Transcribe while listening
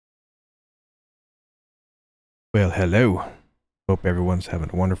Well, hello. Hope everyone's having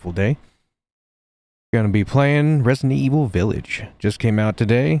a wonderful day. Gonna be playing Resident Evil Village. Just came out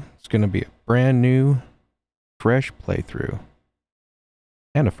today. It's gonna be a brand new, fresh playthrough.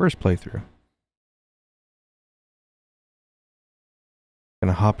 And a first playthrough.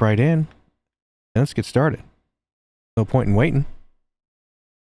 Gonna hop right in. And let's get started. No point in waiting.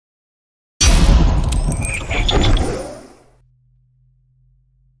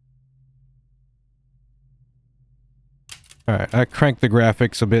 Alright, I cranked the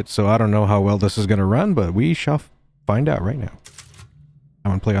graphics a bit, so I don't know how well this is going to run, but we shall find out right now.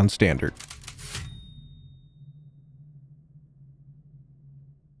 I'm going to play on standard.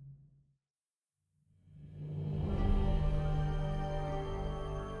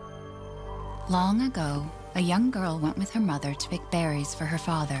 Long ago, a young girl went with her mother to pick berries for her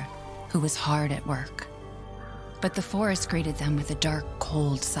father, who was hard at work. But the forest greeted them with a dark,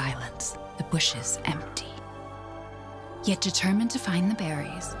 cold silence, the bushes empty. Yet determined to find the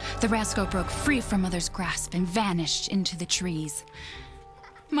berries, the rascal broke free from Mother's grasp and vanished into the trees.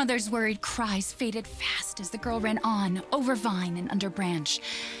 Mother's worried cries faded fast as the girl ran on, over vine and under branch,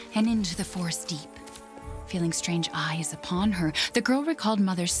 and into the forest deep. Feeling strange eyes upon her, the girl recalled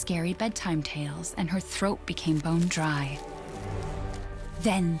Mother's scary bedtime tales, and her throat became bone dry.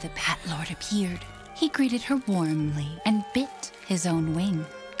 Then the Bat Lord appeared. He greeted her warmly and bit his own wing.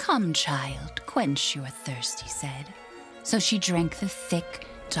 "Come, child, quench your thirst," he said. So she drank the thick,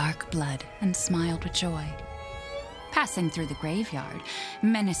 dark blood and smiled with joy. Passing through the graveyard,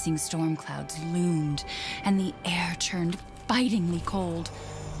 menacing storm clouds loomed, and the air turned bitingly cold.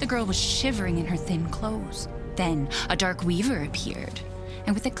 The girl was shivering in her thin clothes. Then a dark weaver appeared,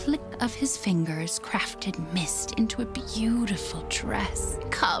 and with a click of his fingers, crafted mist into a beautiful dress.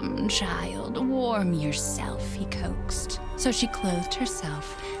 "Come, child, warm yourself," he coaxed. So she clothed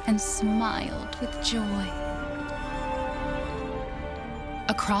herself and smiled with joy.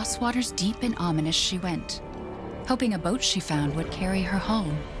 Across waters deep and ominous she went, hoping a boat she found would carry her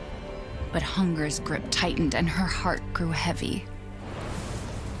home. But hunger's grip tightened and her heart grew heavy.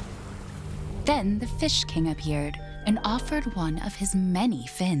 Then the Fish King appeared and offered one of his many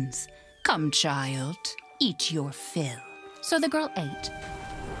fins. "Come, child, eat your fill." So the girl ate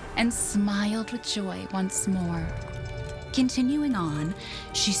and smiled with joy once more. Continuing on,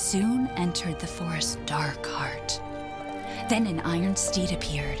 she soon entered the forest's dark heart. Then an iron steed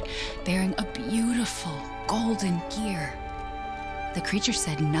appeared, bearing a beautiful golden gear. The creature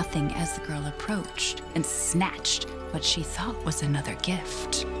said nothing as the girl approached and snatched what she thought was another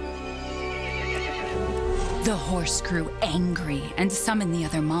gift. The horse grew angry and summoned the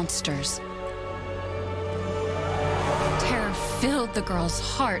other monsters. Terror filled the girl's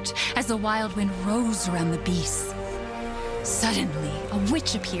heart as the wild wind rose around the beasts. Suddenly, a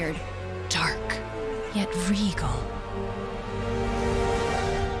witch appeared, dark yet regal.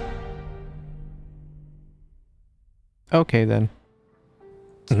 Okay, then.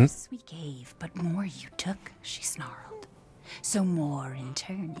 "Gifts we gave, but more you took," she snarled. "So more in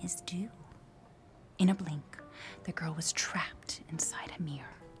turn is due." In a blink, the girl was trapped inside a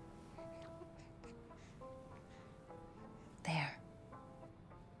mirror. There.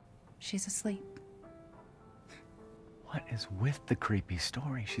 She's asleep. What is with the creepy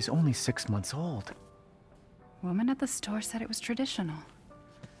story? She's only 6 months old. Woman at the store said it was traditional.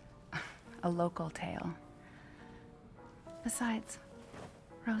 A local tale. Besides,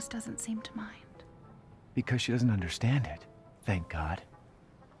 Rose doesn't seem to mind. Because she doesn't understand it. Thank God.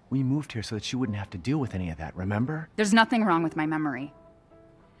 We moved here so that she wouldn't have to deal with any of that, remember? There's nothing wrong with my memory.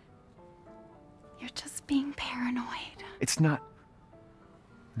 You're just being paranoid. It's not...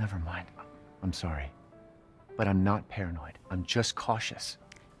 Never mind. I'm sorry. But I'm not paranoid. I'm just cautious.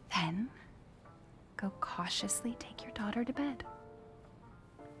 Then, go cautiously take your daughter to bed.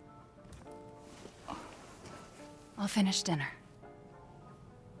 I'll finish dinner.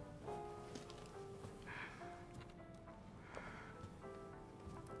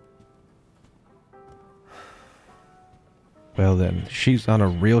 Well then, she's on a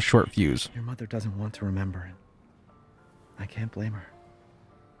real short fuse. Your mother doesn't want to remember it. I can't blame her.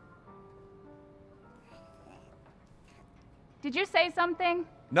 Did you say something?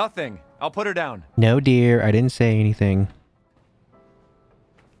 Nothing. I'll put her down. No, dear, I didn't say anything.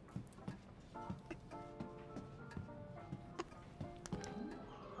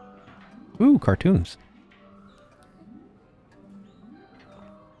 Ooh, cartoons.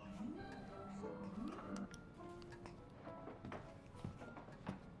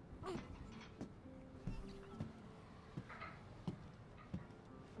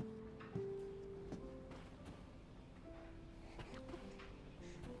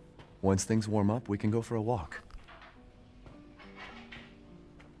 Once things warm up, we can go for a walk.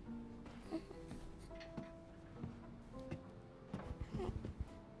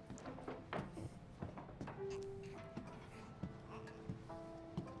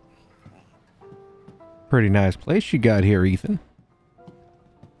 Pretty nice place you got here, Ethan.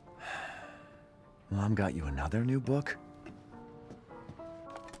 Mom got you another new book?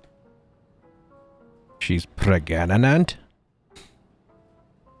 She's pregnant.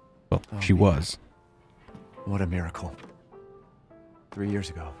 Well, Oh, she man. was. What a miracle. 3 years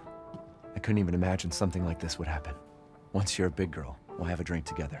ago, I couldn't even imagine something like this would happen. Once you're a big girl, we'll have a drink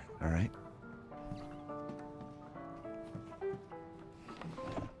together, all right?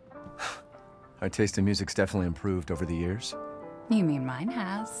 Our taste in music's definitely improved over the years. You mean mine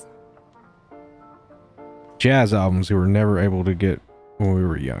has? Jazz albums we were never able to get when we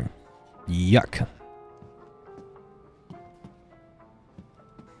were young. Yuck.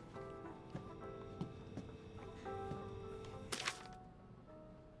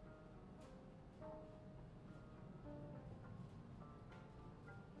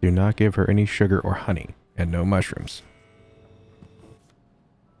 Do not give her any sugar or honey, and no mushrooms.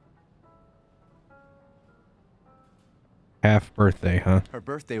 Half birthday, huh? Her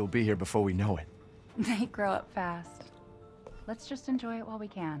birthday will be here before we know it. They grow up fast. Let's just enjoy it while we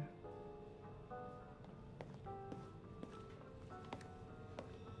can.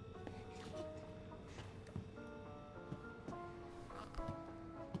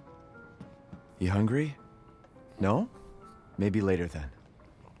 You hungry? No? Maybe later then.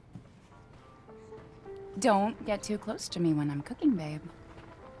 Don't get too close to me when I'm cooking, babe.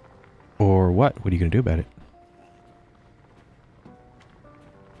 Or what? What are you gonna do about it?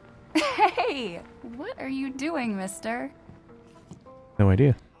 Hey! What are you doing, mister? No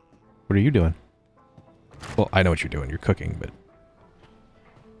idea. What are you doing? Well, I know what you're doing. You're cooking, but...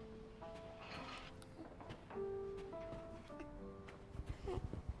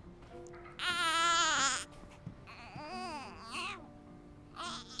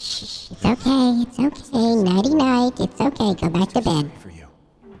 It's okay, it's okay. Nighty night. It's okay. Go back to bed. For you.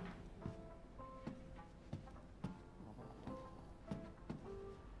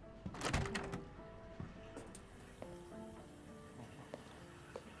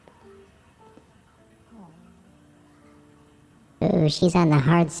 Ooh, she's on the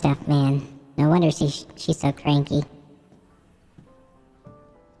hard stuff, man. No wonder she's so cranky.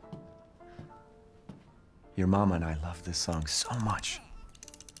 Your mama and I love this song so much.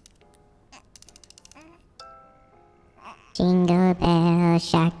 Jingle bells,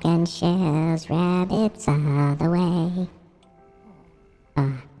 shotgun shells, rabbits all the way.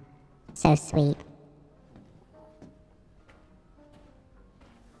 Oh, so sweet.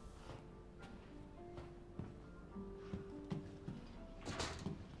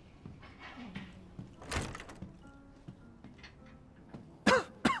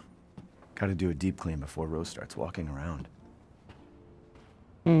 Gotta do a deep clean before Rose starts walking around.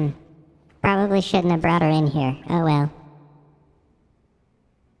 Probably shouldn't have brought her in here. Oh well.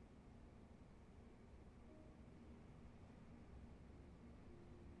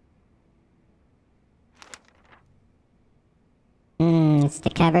 It's the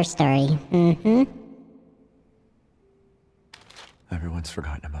cover story. Mm-hmm. Everyone's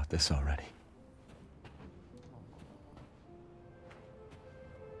forgotten about this already.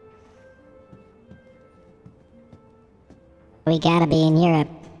 We gotta be in Europe.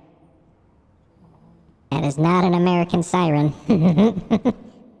 That is not an American siren.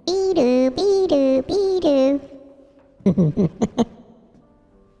 Be-doo, be-doo, be-doo.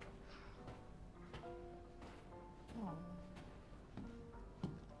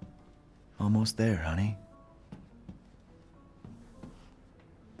 Almost there, honey.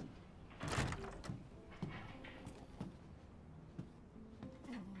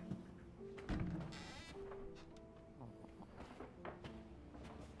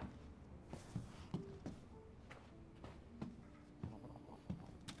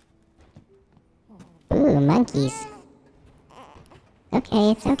 Ooh, monkeys.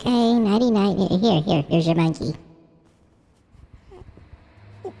 Okay, it's okay. Nighty night. Here's your monkey.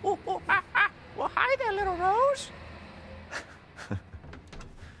 Well, hi there, little Rose.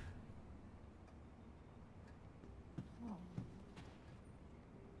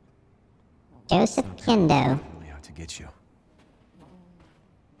 Joseph Kendo. Really out to get you.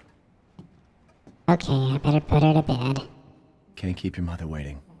 Okay, I better put her to bed. Can't keep your mother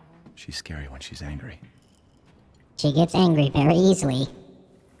waiting. She's scary when she's angry. She gets angry very easily.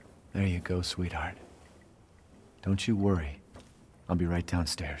 There you go, sweetheart. Don't you worry. I'll be right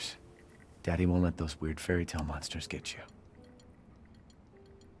downstairs. Daddy won't let those weird fairy tale monsters get you.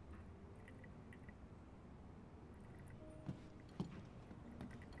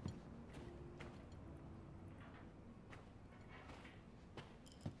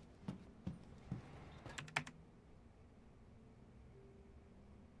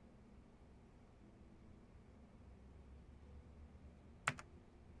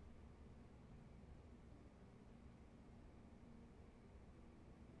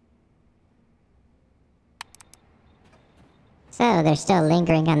 So they're still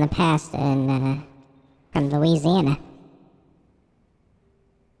lingering on the past and, from Louisiana.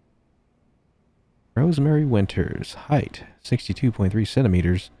 Rosemary Winters, height 62.3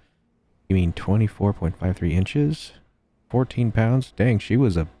 centimeters. You mean 24.53 inches? 14 pounds? Dang, she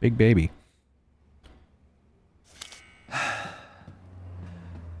was a big baby.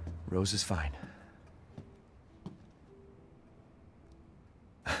 Rose is fine.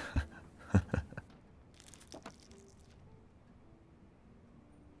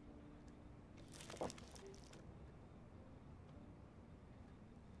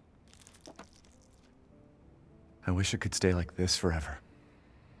 I wish it could stay like this forever.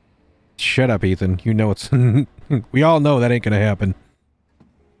 Shut up, Ethan. You know it's... We all know that ain't gonna happen.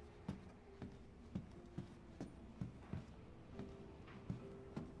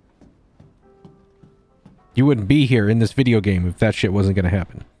 You wouldn't be here in this video game if that shit wasn't gonna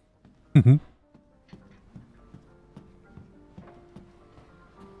happen.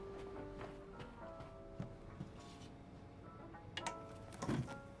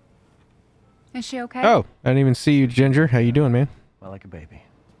 Is she okay? Oh, I didn't even see you, Ginger. How you doing, man? Well, like a baby.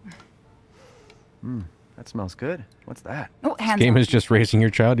 That smells good. What's that? Oh, hands Game on. is just raising your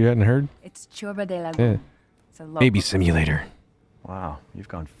child. You hadn't heard? It's Churba de la Yeah. It's a local, Baby simulator. Wow, you've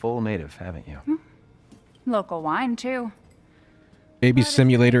gone full native, haven't you? local wine too. Baby But if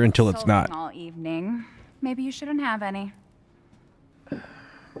simulator you're until it's sulking not. all evening, maybe you shouldn't have any.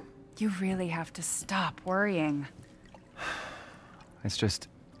 You really have to stop worrying. It's just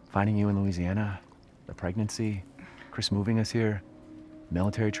finding you in Louisiana, the pregnancy, Chris moving us here,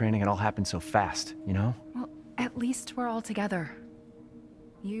 military training, it all happened so fast, you know? Well, at least we're all together.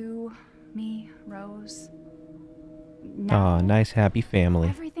 You, me, Rose. Aw, Now, nice happy family.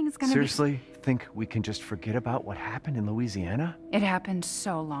 everything's gonna Seriously, think we can just forget about what happened in Louisiana? be... It happened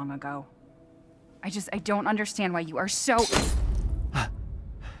so long ago. I don't understand why you are so...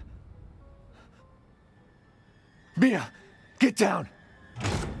 Mia, get down!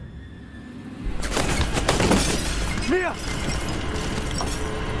 Mia!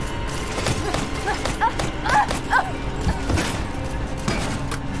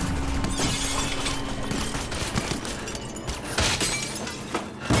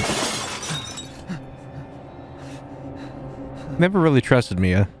 Never really trusted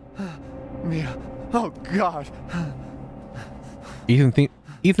Mia. Mia, oh God!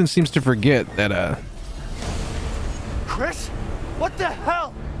 Ethan seems to forget that, Chris? What the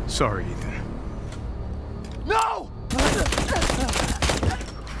hell? Sorry, Ethan. No!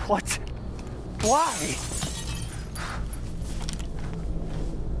 What? Why?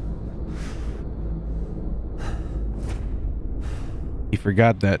 he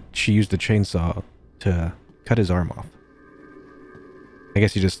forgot that she used the chainsaw to cut his arm off. I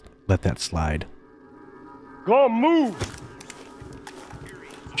guess he just let that slide. Go on, move!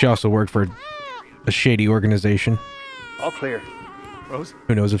 She also worked for a shady organization. All clear. Rose?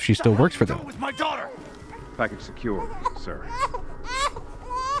 Who knows if she still works for them. With my daughter! Package secure, sir.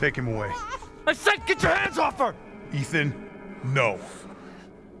 Take him away. I said get your hands off her! Ethan, no.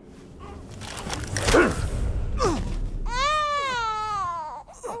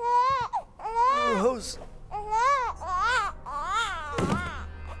 Rose.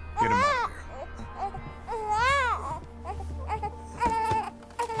 Get him out of here.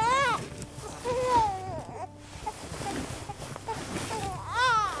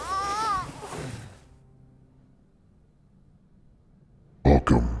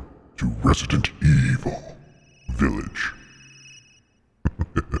 Welcome to Resident Evil Village.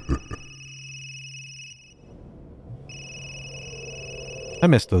 I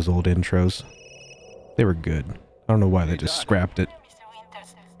miss those old intros. They were good. I don't know why they just scrapped it. Mr.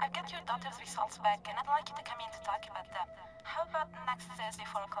 Winters, I've got your daughter's results back, and I'd like you to come in to talk about them. How about next Thursday,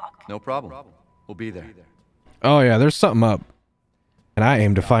 4 o'clock? No problem. We'll be there. Oh yeah, there's something up. And I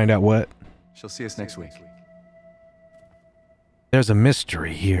aim to find out what. She'll see us next week. There's a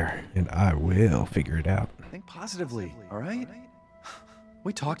mystery here, and I will figure it out. Think positively, all right?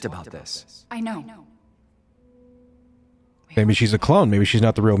 We talked about this. I know. Maybe she's a clone. Maybe she's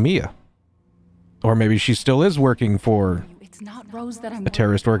not the real Mia. Or maybe she still is working for It's not Rose that I'm a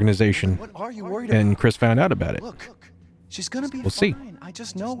terrorist organization, What are you worried about? and Chris found out about it. Look, she's gonna be We'll see. fine. I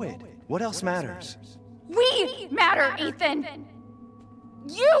just know it. What else matters? We matter, Ethan!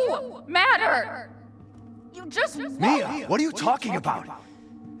 You matter! You just... Mia, what are you talking about?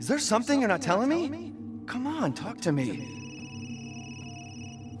 Is there something you're not telling me? Come on, talk to me.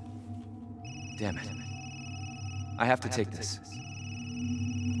 Damn it. I have to take this.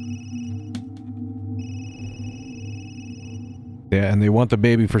 Yeah, and they want the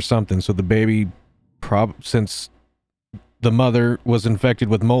baby for something, so the baby, since the mother was infected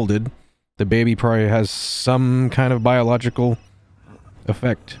with molded. The baby probably has some kind of biological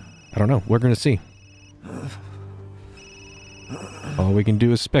effect. I don't know. We're going to see. All we can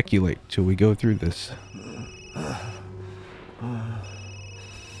do is speculate till we go through this.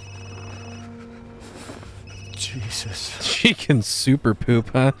 Jesus. She can super poop,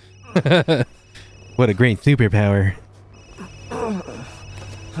 huh? What a great superpower.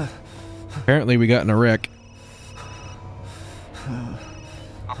 Apparently we got in a wreck.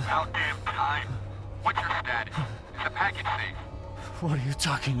 About damn time. What's your status? Is the package safe? What are you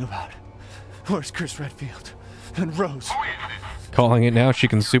talking about? Where's Chris Redfield? And Rose? Who is this? Calling it now, she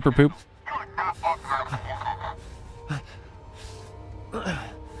can super poop. You're not authorized.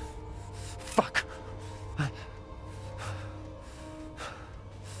 Fuck.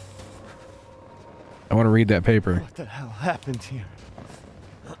 I want to read that paper. What the hell happened here?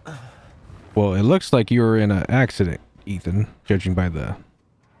 Well, it looks like you were in an accident, Ethan, judging by the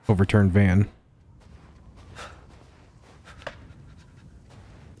overturned van.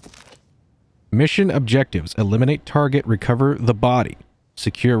 Mission objectives: eliminate target, recover the body,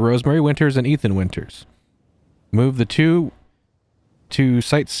 secure Rosemary Winters and Ethan Winters, move the two to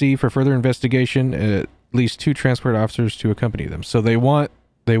Site C for further investigation, at least 2 transport officers to accompany them. So they wanted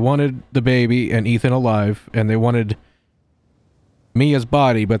the baby and Ethan alive, and they wanted Mia's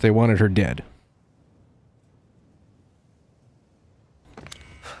body, but they wanted her dead.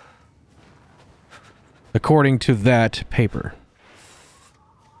 According to that paper.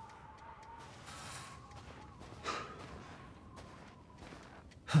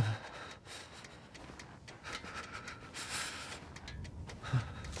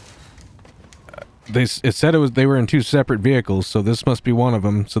 It said they were in 2 separate vehicles, so this must be one of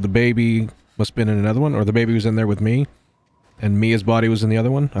them. So the baby must have been in another one, or the baby was in there with me, and Mia's body was in the other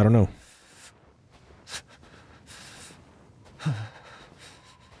one? I don't know.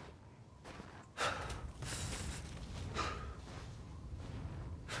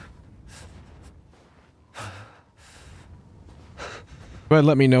 Go ahead and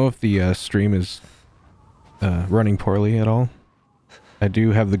let me know if the stream is running poorly at all. I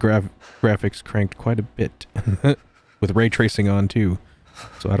do have the graphics cranked quite a bit, with ray tracing on too,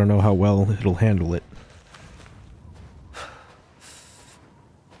 so I don't know how well it'll handle it.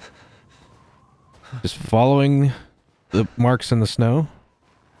 Just following the marks in the snow.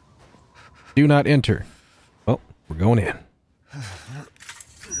 Do not enter. Well, we're going in.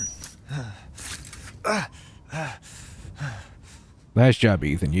 Nice job,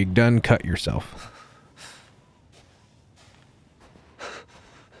 Ethan. You done cut yourself.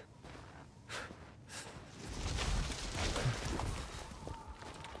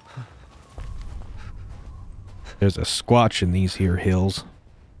 There's a squatch in these here hills.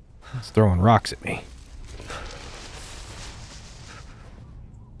 It's throwing rocks at me.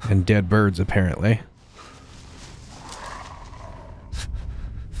 And dead birds, apparently.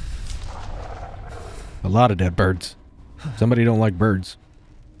 A lot of dead birds. Somebody don't like birds.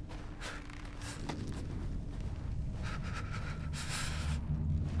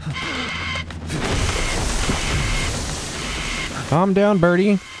 Calm down,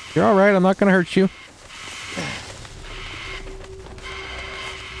 birdie. You're alright, I'm not gonna hurt you.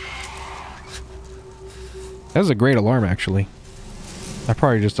 That was a great alarm, actually. I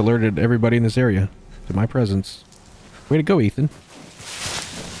probably just alerted everybody in this area to my presence. Way to go, Ethan.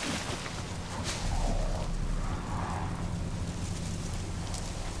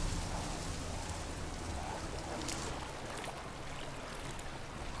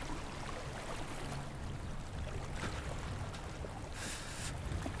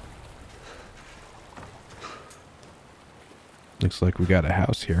 Looks like we got a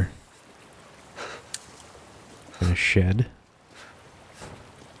house here. And a shed.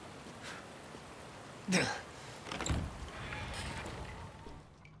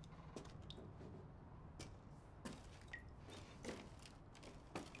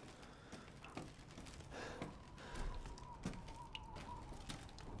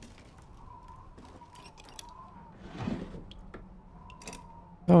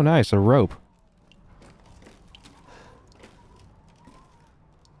 Oh, nice, a rope.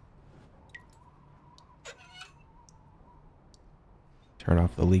 Turn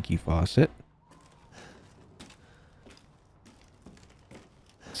off the leaky faucet.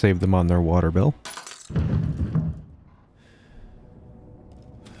 Save them on their water bill.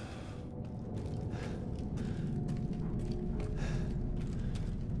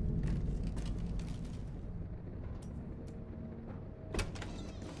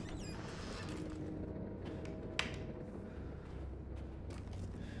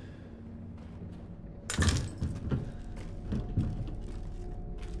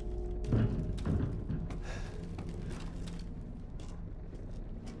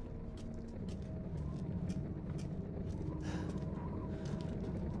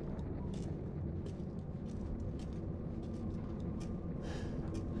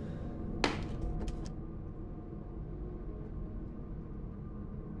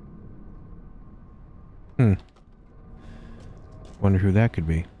 Wonder who that could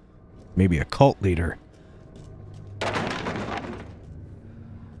be. Maybe a cult leader.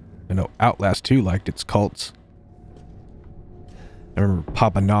 I know Outlast 2 liked its cults. I remember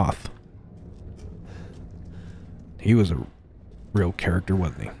Papa Noth. He was a real character,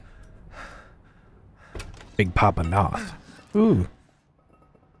 wasn't he? Big Papa Noth. Ooh.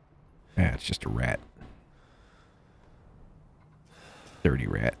 Yeah, it's just a rat. Dirty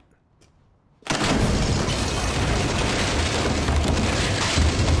rat.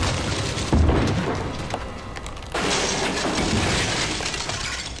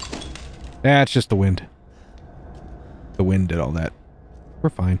 Yeah, it's just the wind. The wind did all that.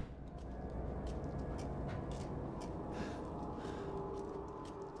 We're fine.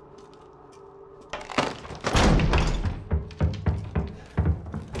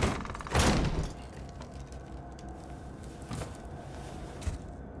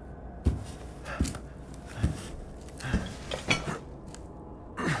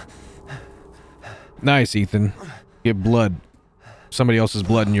 Nice, Ethan. Get blood. Somebody else's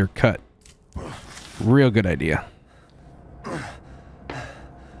blood in your cut. Real good idea.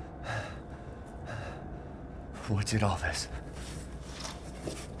 What did all this?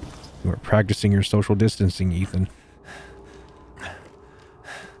 You are practicing your social distancing, Ethan.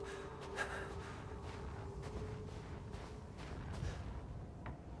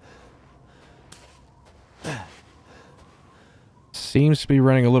 Seems to be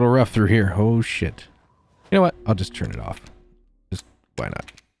running a little rough through here. Oh, shit. You know what? I'll just turn it off. Just, why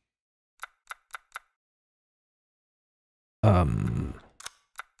not?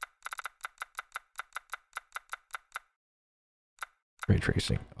 Ray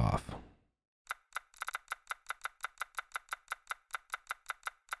tracing off.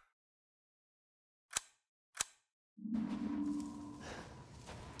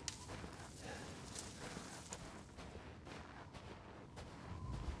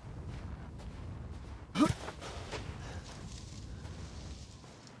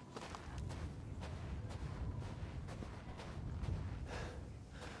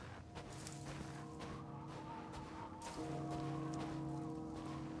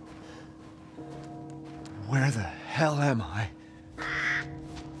 Where the hell am I?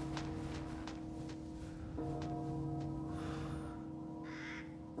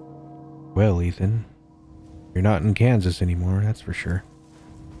 Well, Ethan, you're not in Kansas anymore, that's for sure.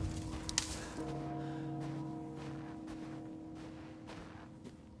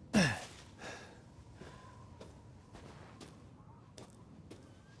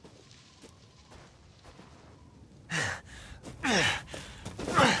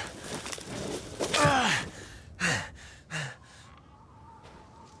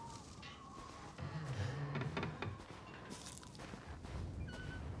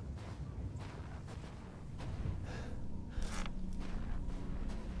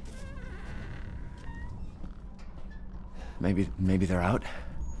 Maybe they're out?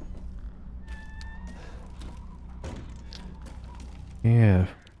 Yeah,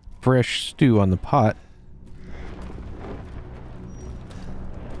 fresh stew on the pot.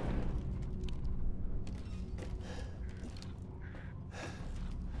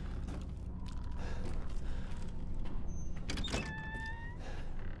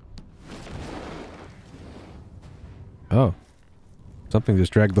 Oh, something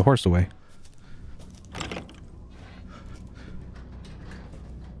just dragged the horse away.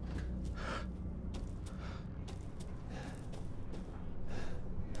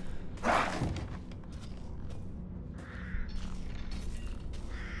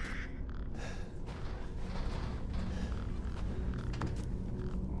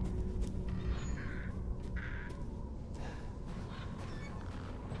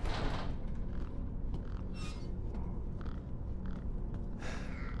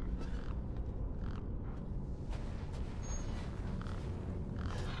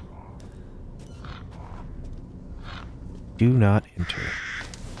 Do not enter.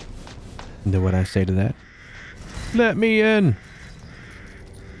 You know what I say to that? Let me in!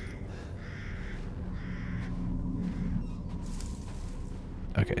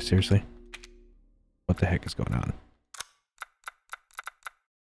 Okay, seriously? What the heck is going on?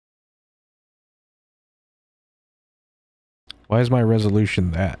 Why is my resolution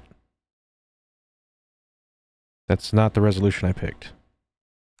that? That's not the resolution I picked.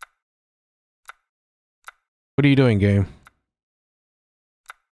 What are you doing, game?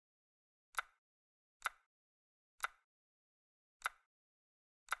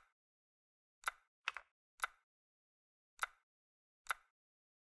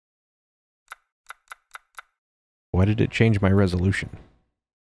 Why did it change my resolution?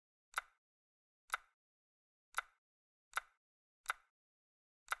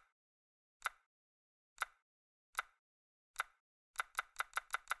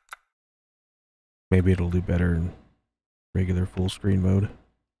 Maybe it'll do better in regular full screen mode.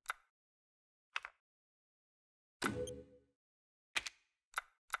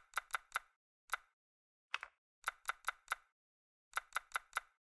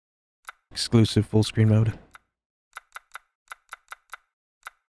 Exclusive full screen mode.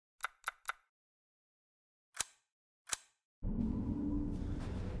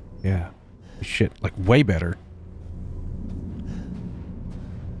 Yeah. Shit, like way better.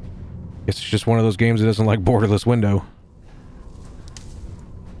 Guess it's just one of those games that doesn't like borderless window.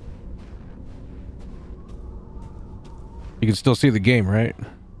 You can still see the game, right?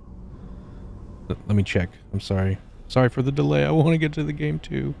 Let me check. I'm sorry. Sorry for the delay. I want to get to the game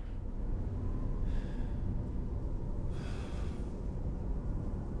too.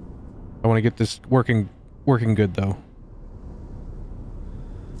 I want to get this working good though.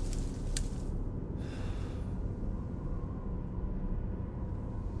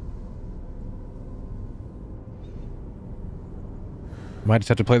 Might just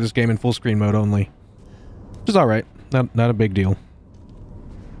have to play this game in full screen mode only. Which is alright. Not a big deal.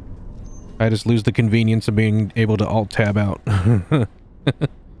 I just lose the convenience of being able to alt-tab out.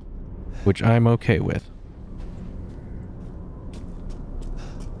 Which I'm okay with.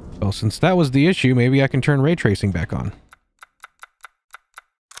 Well, since that was the issue, maybe I can turn ray tracing back on.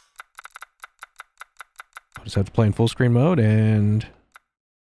 I'll just have to play in full screen mode and...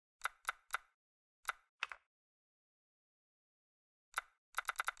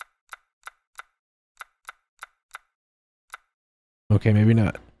 Okay, maybe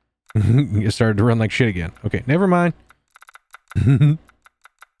not. It started to run like shit again. Okay, never mind.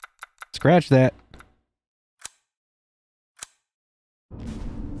 Scratch that.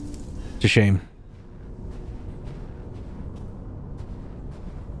 It's a shame.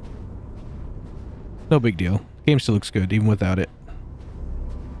 No big deal. Game still looks good, even without it.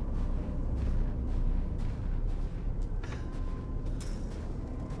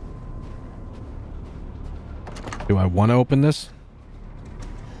 Do I want to open this?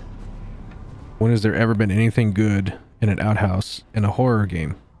 When has there ever been anything good in an outhouse in a horror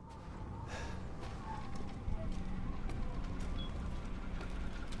game?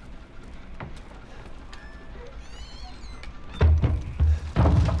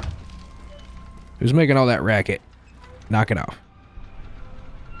 Who's making all that racket? Knock it off.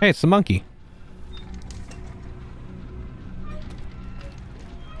 Hey, it's the monkey.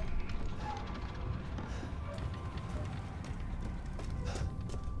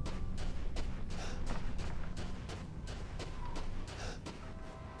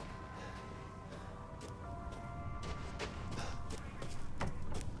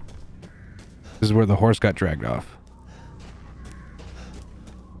 This is where the horse got dragged off.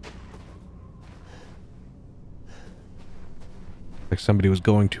 Like somebody was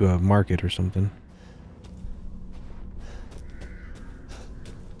going to a market or something.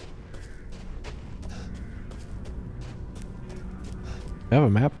 I have a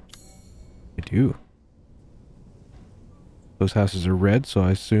map? I do. Those houses are red, so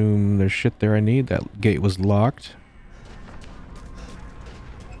I assume there's shit there I need. That gate was locked.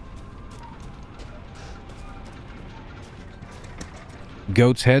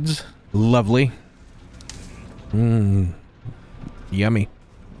 Goat's heads. Lovely. Mmm. Yummy.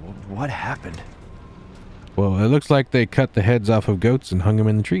 What happened? Well, it looks like they cut the heads off of goats and hung them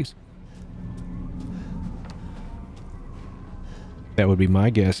in the trees. That would be my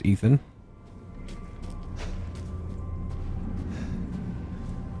guess, Ethan.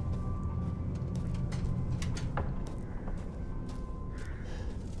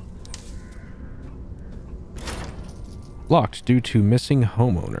 Locked due to missing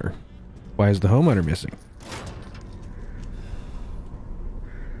homeowner. Why is the homeowner missing?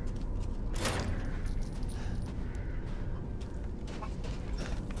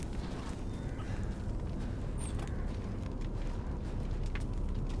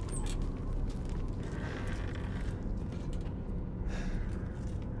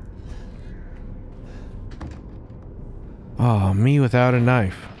 Oh, me without a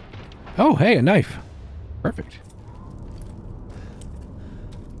knife. Oh, hey, a knife. Perfect.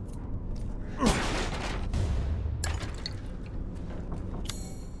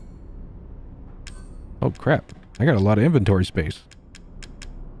 Oh, crap. I got a lot of inventory space.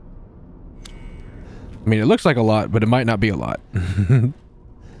 I mean, it looks like a lot, but it might not be a lot.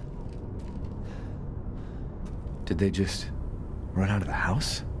 Did they just run out of the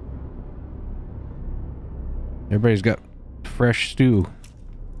house? Everybody's got fresh stew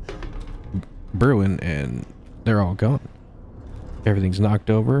brewing, and they're all gone. Everything's knocked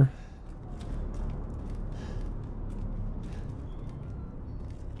over.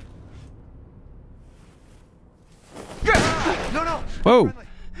 Whoa!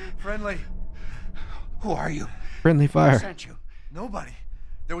 Friendly. Who are you? Friendly Who fire. sent you? Nobody.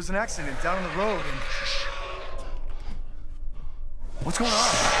 There was an accident down on the road and... What's going on?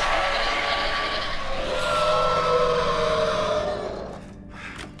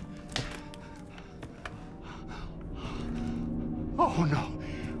 Oh no.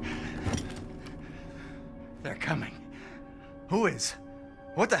 They're coming. Who is?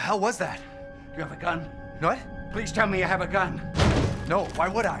 What the hell was that? Do you have a gun? What? Please tell me you have a gun. No, why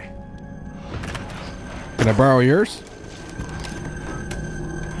would I? Can I borrow yours?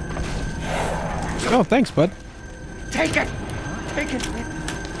 Oh, thanks, bud. Take it! Take it!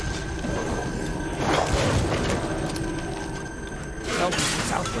 Help me,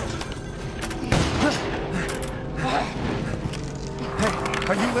 it's out there. Hey,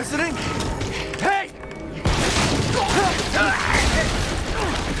 are you listening? Hey!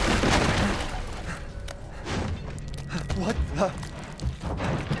 What the...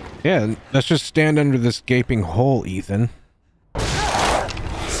 Yeah, let's just stand under this gaping hole, Ethan.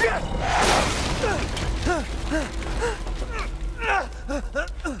 Shit!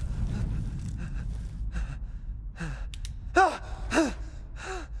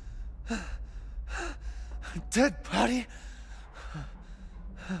 Dead body?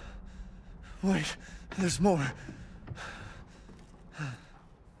 Wait, there's more.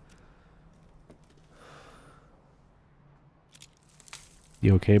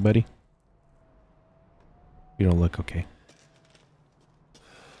 You okay, buddy? You don't look okay.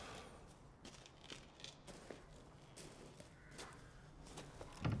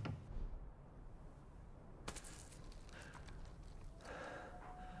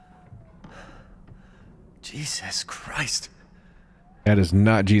 Jesus Christ. That is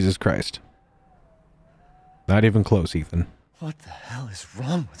not Jesus Christ. Not even close, Ethan. What the hell is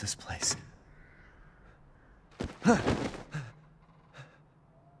wrong with this place?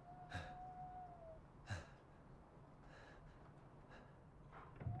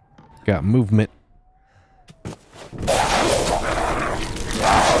 Got movement.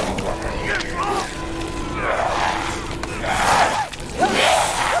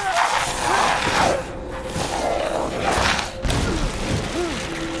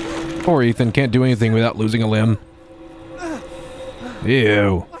 Poor Ethan can't do anything without losing a limb.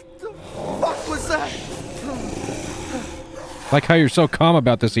 Ew. What was that? Like how you're so calm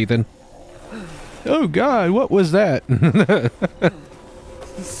about this, Ethan. Oh God, what was that?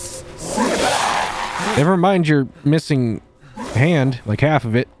 Never mind your missing hand, like half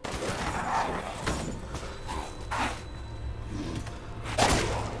of it.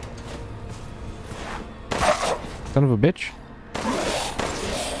 Son of a bitch.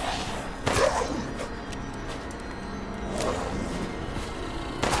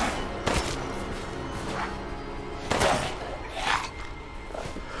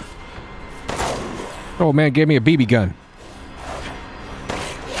 Oh man, gave me a BB gun.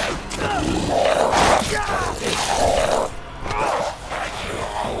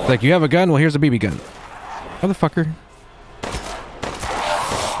 Like, you have a gun? Well, here's a BB gun. Motherfucker.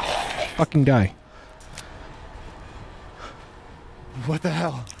 Fucking die. What the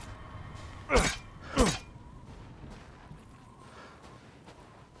hell?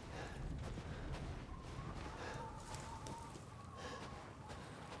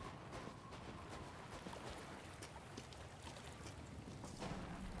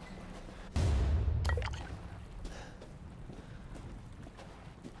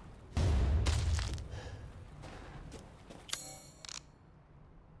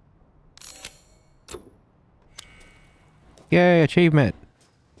 Yay, achievement.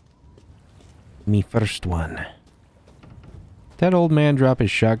 Me first one. That old man drop his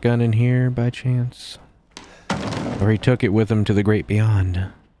shotgun in here by chance? Or he took it with him to the great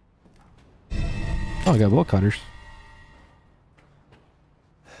beyond? Oh, I got bolt cutters.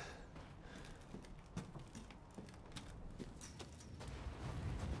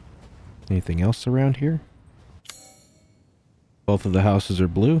 Anything else around here? Both of the houses are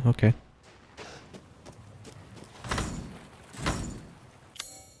blue? Okay.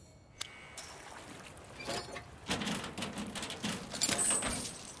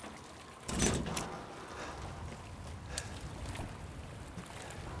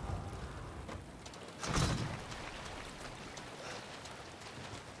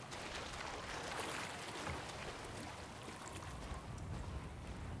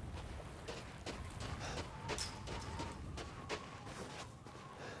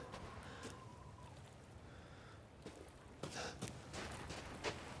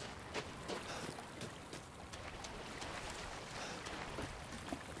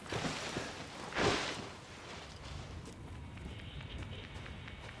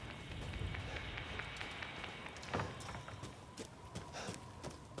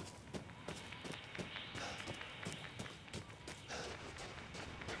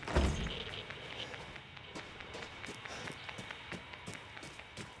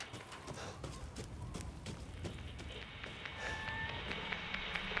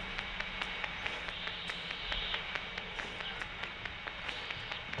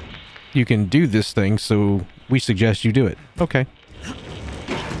 You can do this thing, so we suggest you do it. Okay.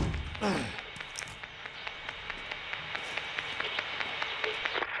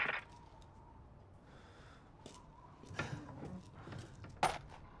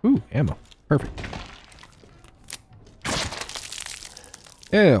 Ooh, ammo. Perfect.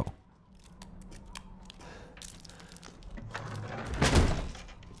 Ew.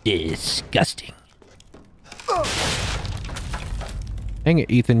 Disgusting. Dang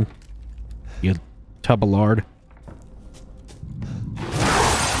it, Ethan. You tub of lard.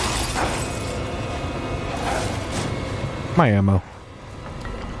 My ammo.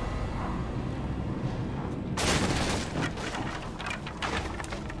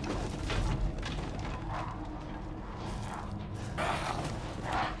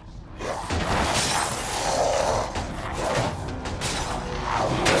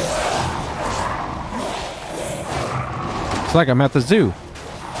 It's like I'm at the zoo.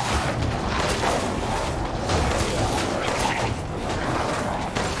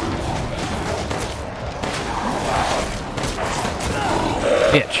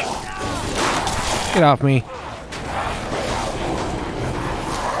 Bitch. Get off me.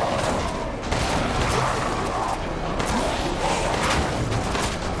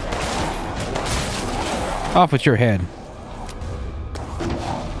 Off with your head.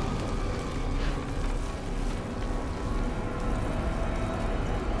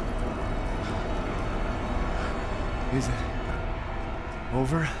 Is it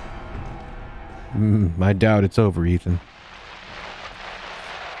over? I doubt it's over, Ethan.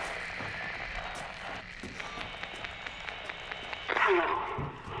 Hello.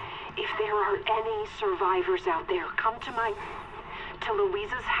 If there are any survivors out there, come to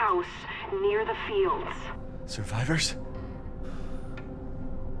Louisa's house near the fields. Survivors?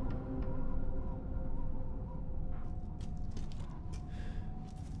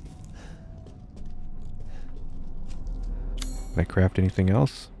 Can I craft anything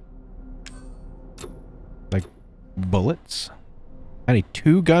else? Like bullets? I need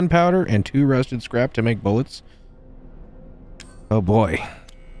 2 gunpowder and 2 rusted scrap to make bullets. Oh boy.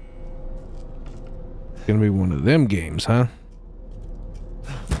 It's gonna be one of them games, huh?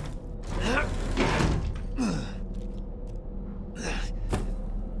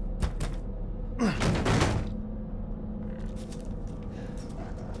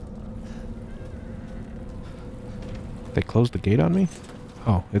 They closed the gate on me?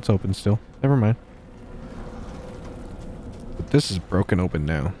 Oh, it's open still. Never mind. But this is broken open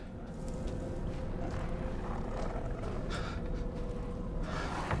now.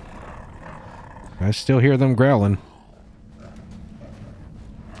 I still hear them growling.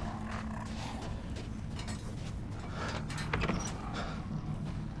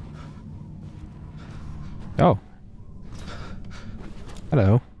 Oh.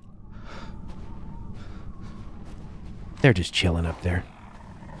 Hello. They're just chilling up there.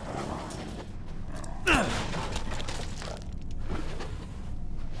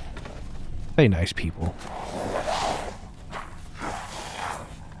 They nice people.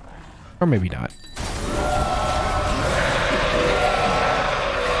 Or maybe not.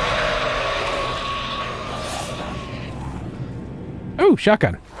 Oh,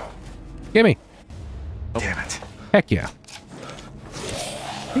 shotgun. Gimme. Damn it. Heck yeah.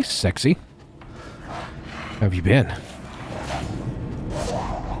 Hey, sexy. How have you been?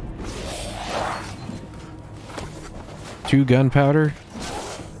 Two gunpowder.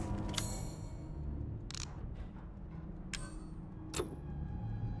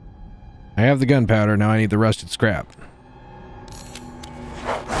 I have the gunpowder, now I need the rusted scrap.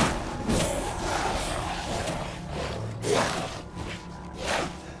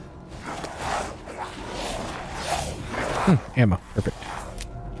 Ammo. Perfect.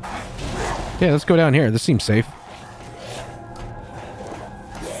 Yeah, let's go down here. This seems safe.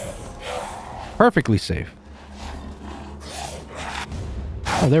 Perfectly safe.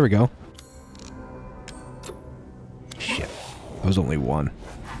 Oh, there we go. Shit. That was only one.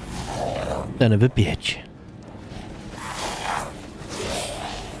 Son of a bitch.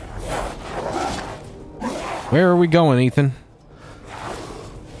 Where are we going, Ethan?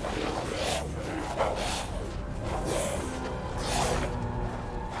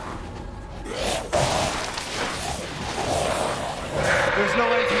 There's no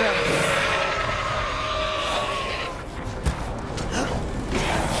end to them.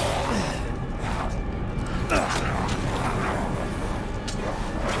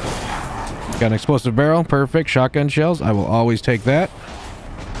 Got an explosive barrel. Perfect. Shotgun shells. I will always take that.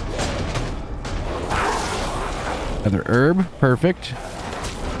 Another herb. Perfect.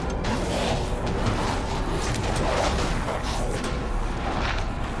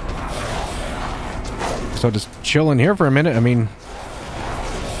 guess I'll just chill in here for a minute. I mean...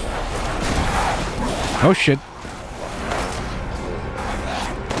 Oh, shit.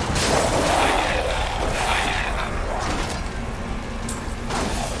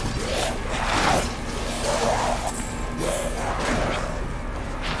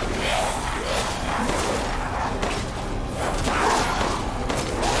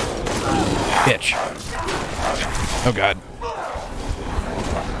 Bitch. Oh, God.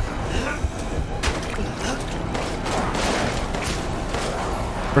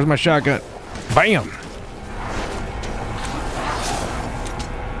 Where's my shotgun? Bam!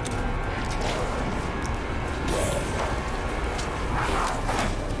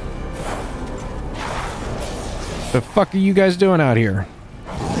 The fuck are you guys doing out here?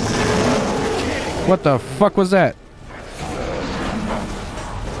 What the fuck was that?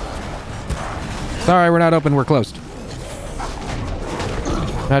 Sorry, we're not open. We're closed.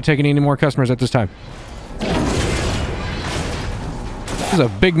 Not taking any more customers at this time. There's a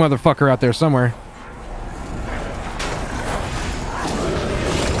big motherfucker out there somewhere.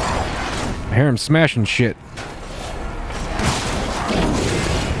 I hear him smashing shit.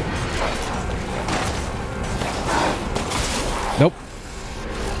 Nope.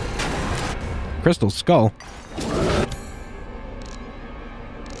 Crystal skull.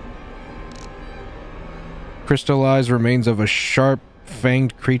 Crystallized remains of a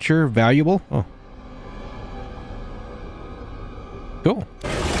sharp-fanged creature. Valuable? Oh. Cool.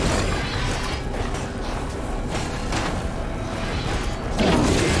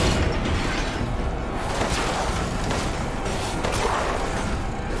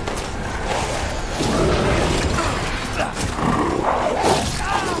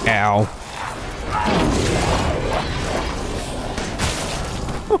 Ow.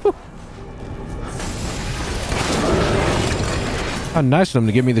 How nice of them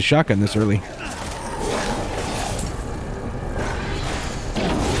to give me the shotgun this early.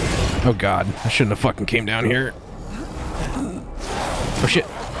 Oh god, I shouldn't have fucking came down here. Oh shit.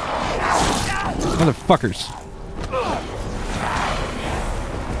 Motherfuckers.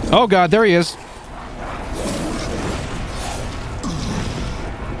 Oh god, there he is.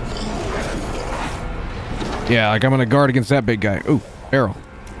 Yeah, like I'm gonna guard against that big guy. Ooh, barrel.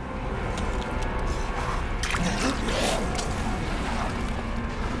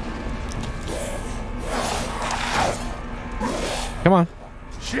 Come on.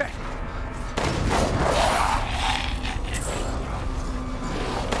 Shit.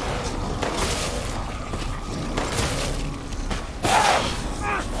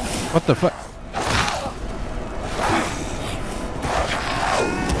 What the fuck?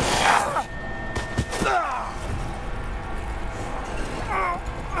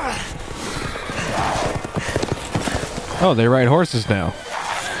 Oh, they ride horses now.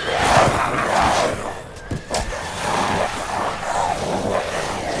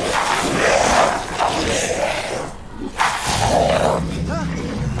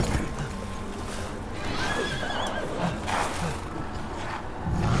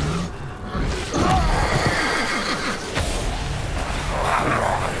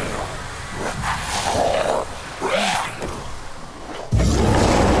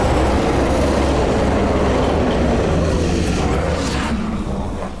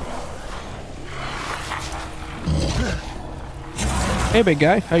 Hey, big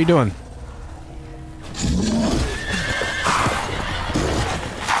guy. How you doing?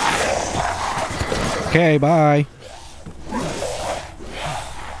 Okay, bye.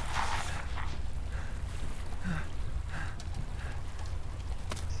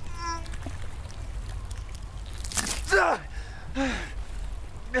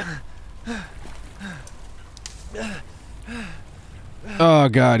 Oh,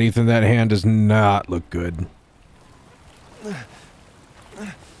 God, Ethan, that hand does not look good.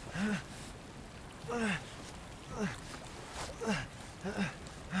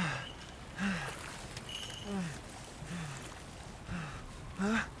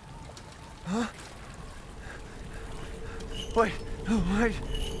 Wait.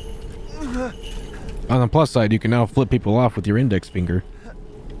 On the plus side, you can now flip people off with your index finger.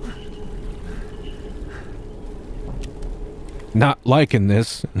 Not liking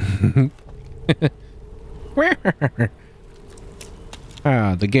this.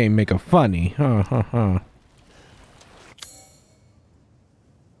 Ah, the game make a funny.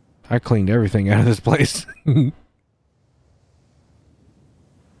 I cleaned everything out of this place.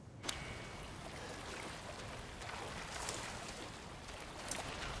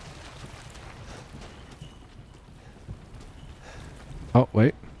 Oh,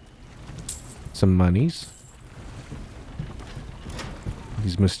 wait. Some monies.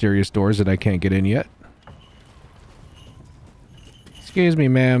 These mysterious doors that I can't get in yet. Excuse me,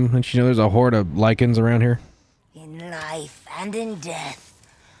 ma'am. Don't you know there's a horde of lichens around here? In life and in death,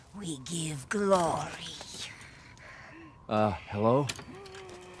 we give glory. Hello?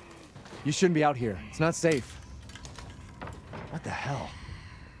 You shouldn't be out here. It's not safe. What the hell?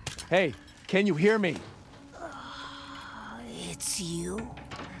 Hey, can you hear me? It's you,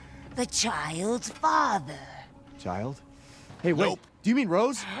 the child's father. Child? Hey, wait. Do you mean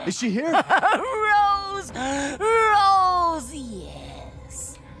Rose? Is she here? Rose! Rose, yes.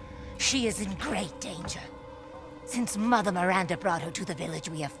 She is in great danger. Since Mother Miranda brought her to the village,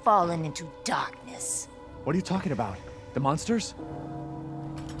 we have fallen into darkness. What are you talking about? The monsters?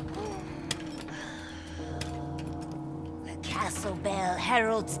 The castle bell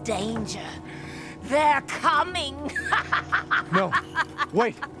heralds danger. They're coming! No.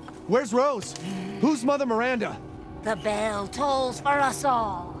 Wait. Where's Rose? Who's Mother Miranda? The bell tolls for us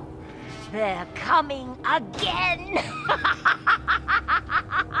all. They're coming again!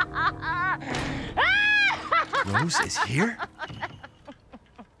 Rose is here?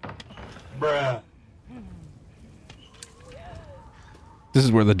 Bruh. This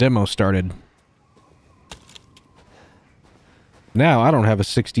is where the demo started. Now I don't have a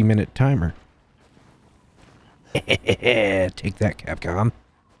 60-minute timer. Take that, Capcom.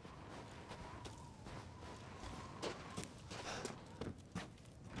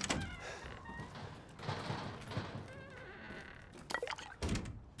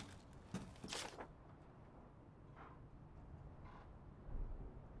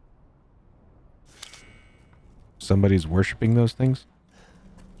 Somebody's worshiping those things?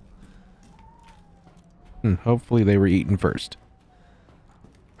 Hopefully they were eaten first.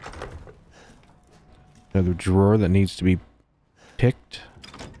 Another drawer that needs to be picked.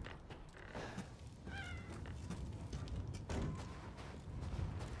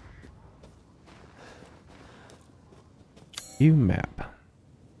 View map.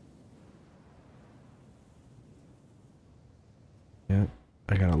 Yeah,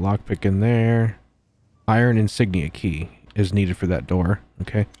 I got a lockpick in there. Iron insignia key is needed for that door.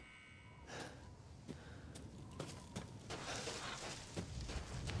 Okay.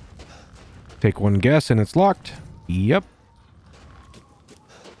 Take one guess and it's locked. Yep.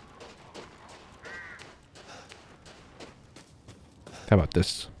 How about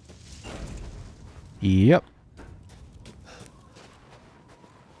this? Yep.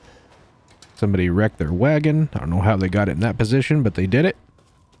 Somebody wrecked their wagon. I don't know how they got it in that position, but they did it.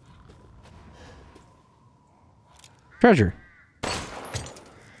 Treasure.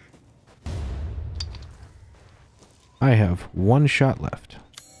 I have one shot left.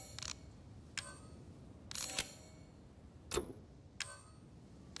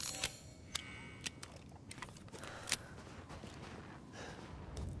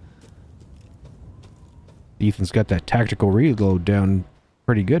 Ethan's got that tactical reload down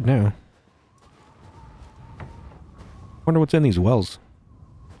pretty good now. Wonder what's in these wells.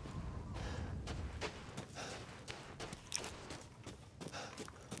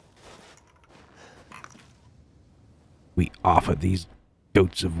 We offer these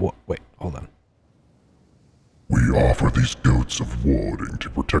goats of what? Wait, hold on. We offer these goats of warding to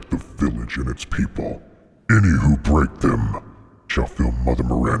protect the village and its people. Any who break them shall feel Mother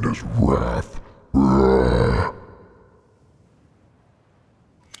Miranda's wrath.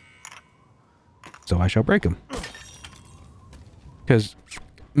 So I shall break them. Because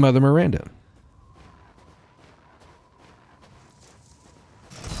Mother Miranda.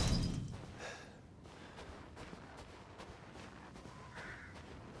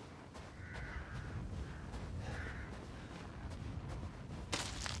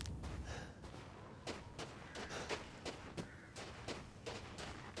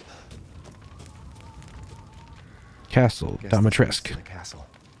 Castle Dimitrescu. The castle.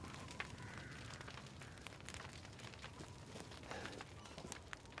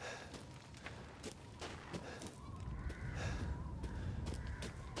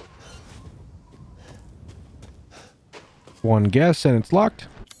 One guess and it's locked.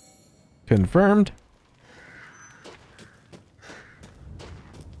 Confirmed.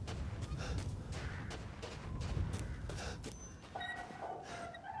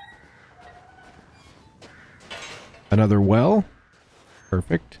 Another well.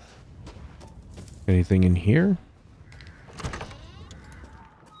 Perfect. Anything in here?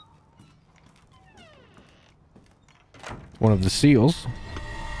 One of the seals.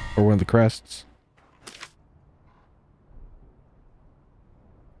 Or one of the crests.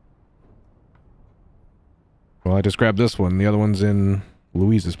 Well, I just grabbed this one. The other one's in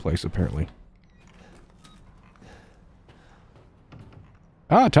Louise's place, apparently.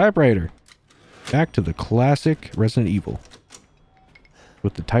 Ah, typewriter. Back to the classic Resident Evil.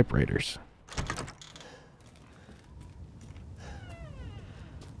 with the typewriters.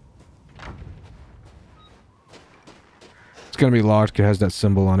 It's gonna be locked. It has that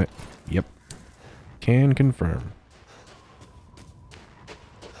symbol on it. Yep. Can confirm.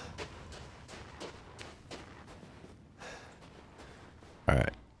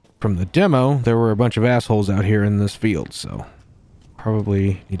 Alright. From the demo, there were a bunch of assholes out here in this field, so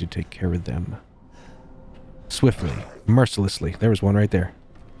probably need to take care of them. Swiftly. Mercilessly. There was one right there.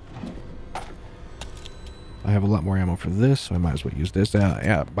 I have a lot more ammo for this, so I might as well use this.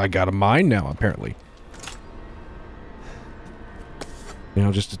 Yeah, I got a mine now, apparently. You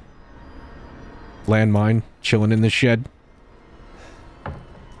know, just a landmine chilling in the shed.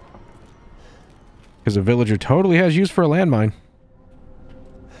 Because a villager totally has use for a landmine.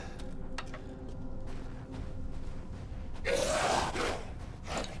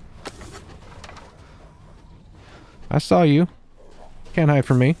 I saw you. Can't hide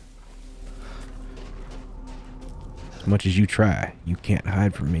from me. As much as you try, you can't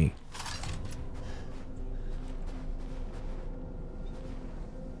hide from me.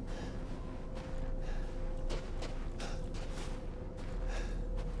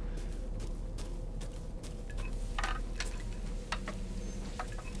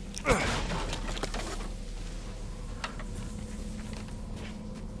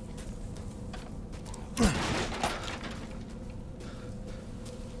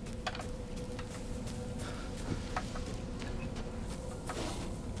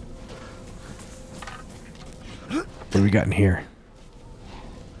 What do we got in here?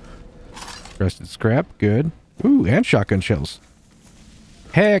 Rusted scrap, good. Ooh, and shotgun shells.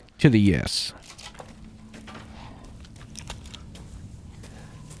 Heck to the yes.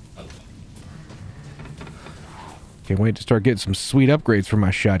 Can't wait to start getting some sweet upgrades for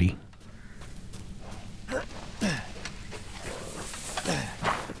my shoddy.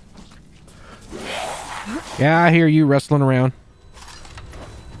 Yeah, I hear you rustling around.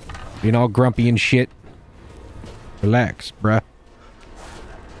 Being all grumpy and shit. Relax, bruh.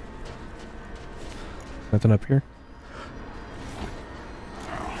 Nothing up here?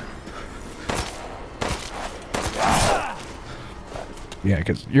 Yeah,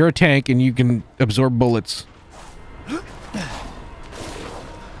 because you're a tank and you can absorb bullets.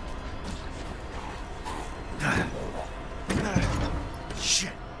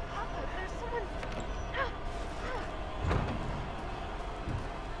 Shit.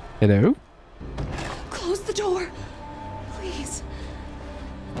 Hello? Close the door. Please.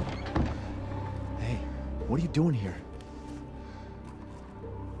 Hey, what are you doing here?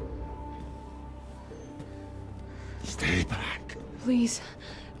 Stay back. Please,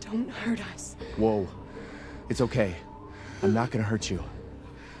 don't hurt us. Whoa. It's okay. I'm not gonna hurt you.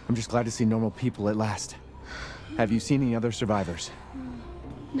 I'm just glad to see normal people at last. Have you seen any other survivors?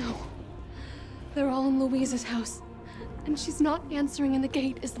 No. They're all in Louise's house. And she's not answering and the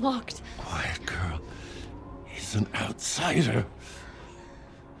gate is locked. Quiet girl. He's an outsider.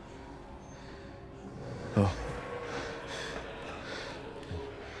 Oh.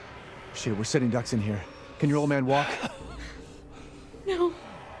 Shit, we're sitting ducks in here. Can your old man walk? No.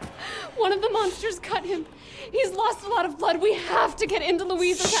 One of the monsters cut him. He's lost a lot of blood. We have to get into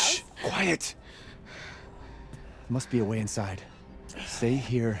Louise's house. Quiet. Must be a way inside. Stay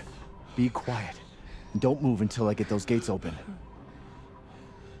here. Be quiet. And don't move until I get those gates open.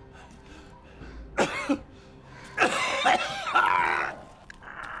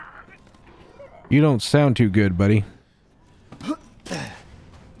 You don't sound too good, buddy.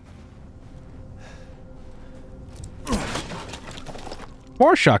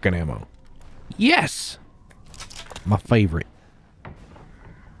 More shotgun ammo. Yes! My favorite.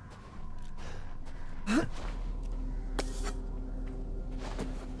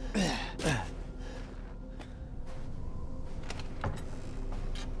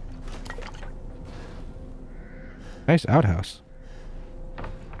 Nice outhouse.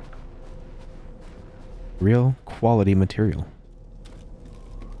 Real quality material.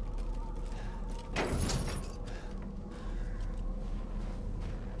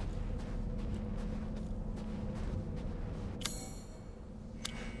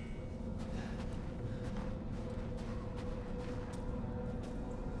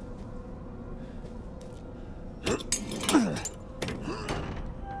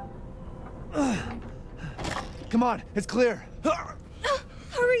 Come on, it's clear.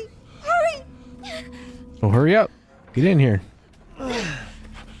 Hurry! Hurry! Oh, hurry up. Get in here.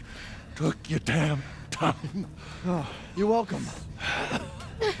 Took your damn time. Oh, you're welcome.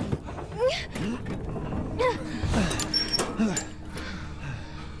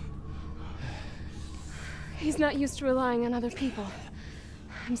 He's not used to relying on other people.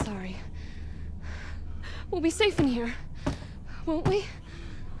 I'm sorry. We'll be safe in here, won't we?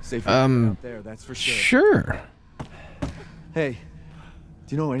 Safer out there, that's for sure. Sure. Hey,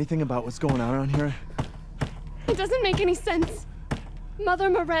 do you know anything about what's going on around here? It doesn't make any sense. Mother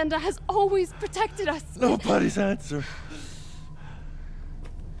Miranda has always protected us. Nobody's answer.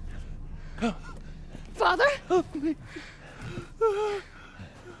 Father?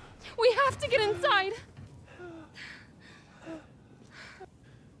 We have to get inside.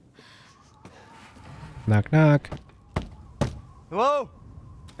 Knock, knock. Hello?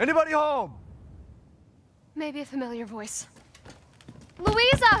 Anybody home? Maybe a familiar voice.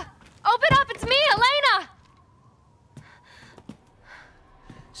 Louisa! Open up! It's me, Elena!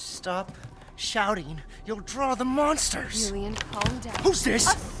 Stop shouting. You'll draw the monsters. Julian, calm down. Who's this?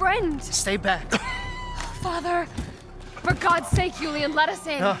 A friend! Stay back. Father! For God's sake, Julian, let us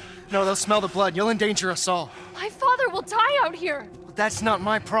in. No, they'll smell the blood. You'll endanger us all. My father will die out here. That's not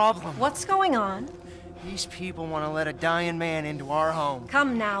my problem. What's going on? These people want to let a dying man into our home.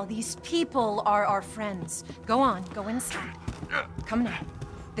 Come now, these people are our friends. Go on, go inside. Come now,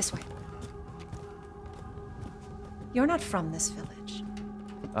 this way. You're not from this village.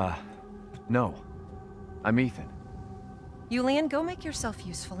 No. I'm Ethan. Julian, go make yourself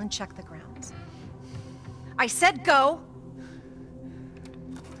useful and check the grounds. I said go!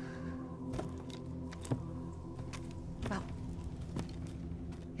 Well,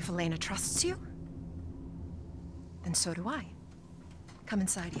 if Elena trusts you, then so do I. Come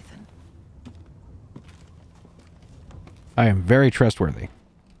inside, Ethan. I am very trustworthy.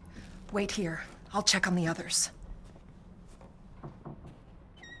 Wait here. I'll check on the others.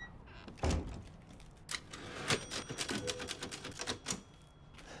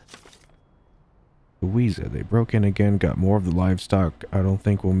 Louisa, they broke in again, got more of the livestock. I don't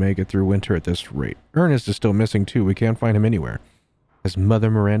think we'll make it through winter at this rate. Ernest is still missing too. We can't find him anywhere. Has Mother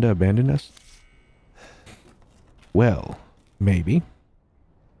Miranda abandoned us? Well, maybe.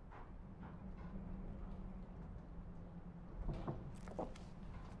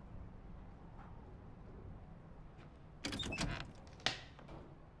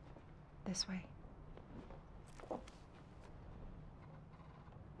 This way.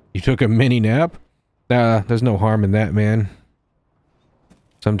 You took a mini nap? There's no harm in that, man.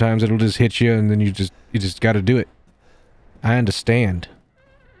 Sometimes it'll just hit you and then you just gotta do it. I understand.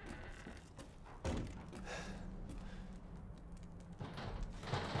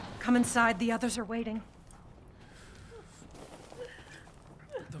 Come inside, the others are waiting.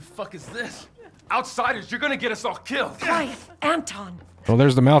 What the fuck is this? Outsiders, you're gonna get us all killed. Quiet, Anton. Oh,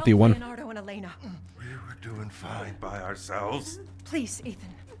 there's the mouthy one. Leonardo and Elena. We were doing fine by ourselves. Please, Ethan,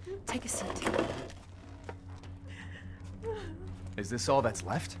 take a seat. Is this all that's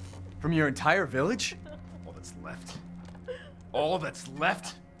left? From your entire village? All that's left? All that's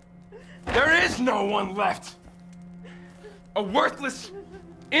left? There is no one left! A worthless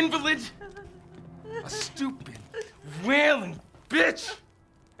invalid? A stupid, wailing bitch!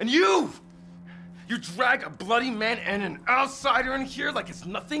 And you! You drag a bloody man and an outsider in here like it's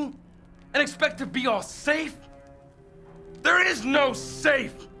nothing? And expect to be all safe? There is no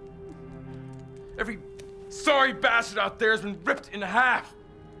safe! Every sorry bastard out there has been ripped in half.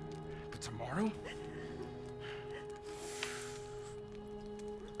 But tomorrow?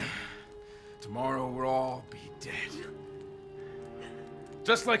 Tomorrow we'll all be dead.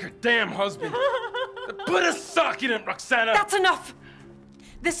 Just like her damn husband. Put a sock in it, Roxana! That's enough!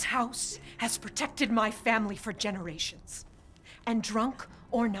 This house has protected my family for generations. And drunk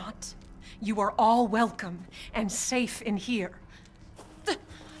or not, you are all welcome and safe in here.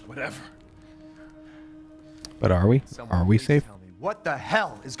 Whatever. But are we? Are we safe? Tell me, what the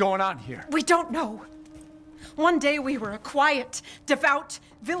hell is going on here? We don't know. One day we were a quiet, devout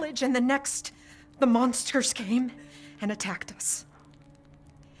village, and the next, the monsters came and attacked us.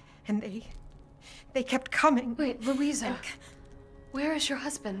 And they kept coming. Wait, Louisa. Where is your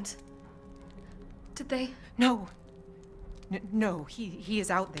husband? Did they? No. No, he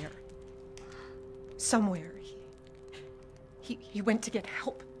is out there. Somewhere. He went to get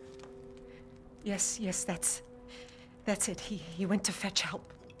help. Yes, that's it. He went to fetch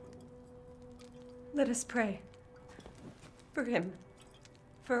help. Let us pray. For him.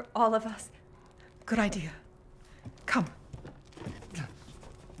 For all of us. Good idea. Come.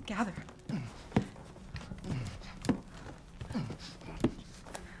 Gather.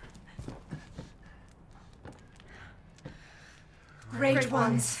 Great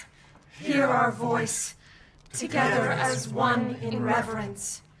ones, hear our voice. Together as one in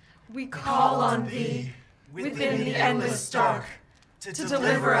reverence, we call on thee within the endless dark to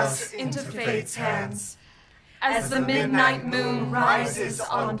deliver us into fate's hands. As the midnight moon rises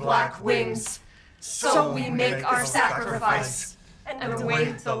on black wings, so we make our sacrifice and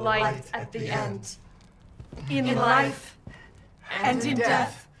await the light at the end. In life and in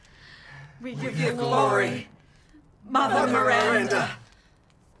death, we give you glory, Mother Miranda.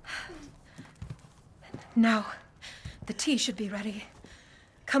 Now, the tea should be ready.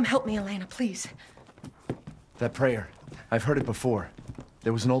 Come help me, Elena, please. That prayer, I've heard it before.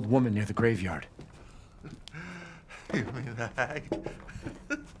 There was an old woman near the graveyard. You mean the hag?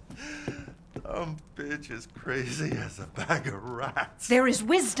 Dumb bitch is crazy as a bag of rats. There is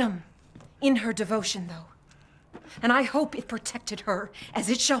wisdom in her devotion, though. And I hope it protected her as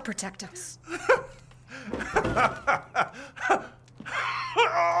it shall protect us. What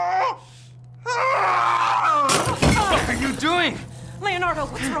are you doing? Leonardo,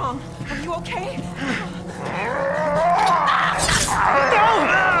 what's wrong? Are you okay?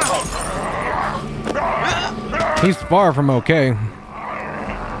 He's far from okay.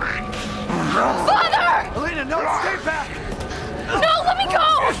 Father! Elena, no, stay back! No, let me go!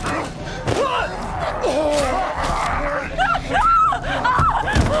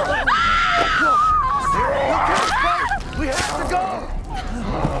 We have to go!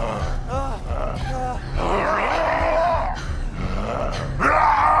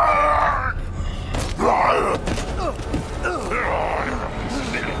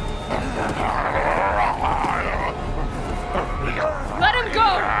 Let him go!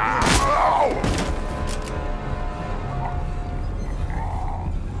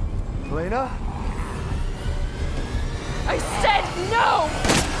 Elena? I said no!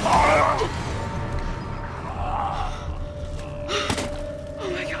 Oh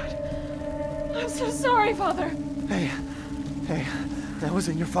my God. I'm so sorry, Father. Hey, that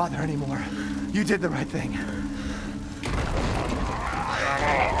wasn't your father anymore. You did the right thing.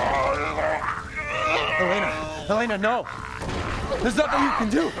 Elena, no! There's nothing you can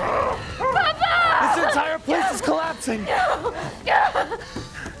do! Papa! This entire place is collapsing! No!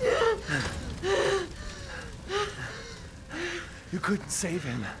 You couldn't save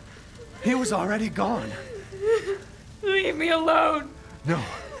him. He was already gone. Leave me alone! No,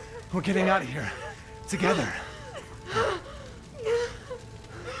 we're getting out of here. Together.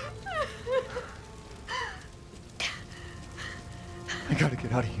 I gotta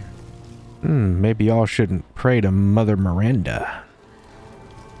get out of here. Maybe y'all shouldn't pray to Mother Miranda.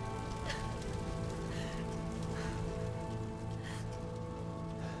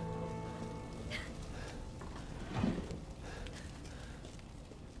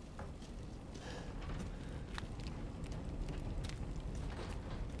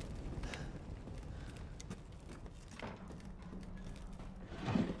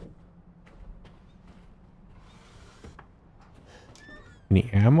 Any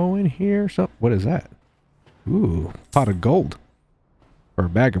ammo in here? So, what is that? Ooh, pot of gold. Or a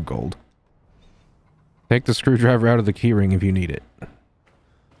bag of gold. Take the screwdriver out of the keyring if you need it.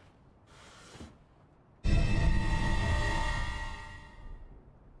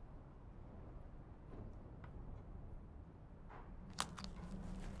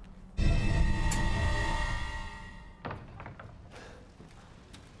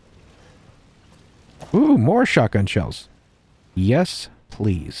 Ooh, more shotgun shells. Yes,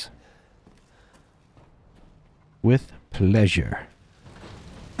 please. With pleasure.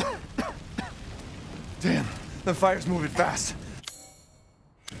 Damn, the fire's moving fast.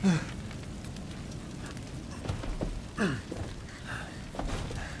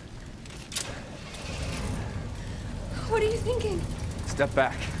 What are you thinking? Step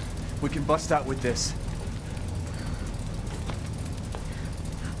back. We can bust out with this.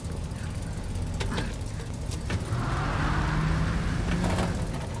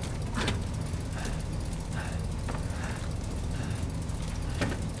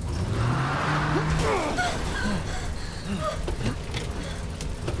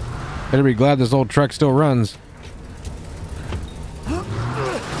 Better be glad this old truck still runs.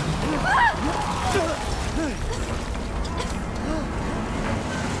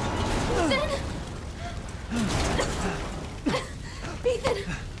 Ethan,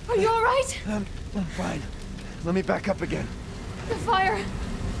 are you all right? I'm fine. Let me back up again. The fire.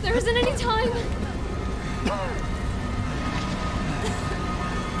 There isn't any time.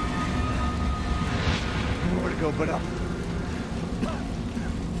 Nowhere to go but up.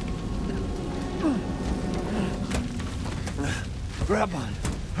 Grab on.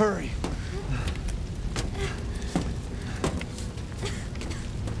 Hurry.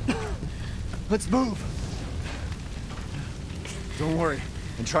 Let's move. Don't worry,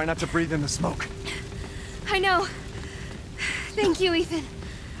 and try not to breathe in the smoke. I know. Thank you, Ethan.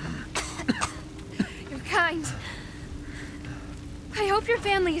 You're kind. I hope your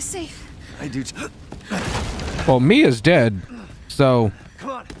family is safe. I do too. Well, Mia's dead, so Come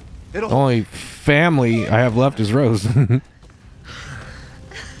on. the only family I have left is Rose.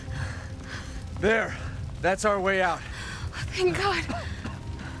 There. That's our way out. Thank God.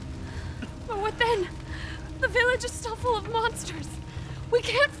 But what then? The village is still full of monsters. We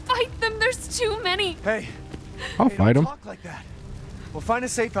can't fight them. There's too many. Hey. I'll fight them. Talk like that. We'll find a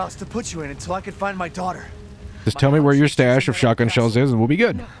safe house to put you in until I can find my daughter. Just tell me where your stash of shotgun shells is and we'll be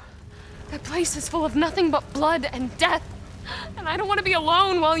good. That place is full of nothing but blood and death. And I don't want to be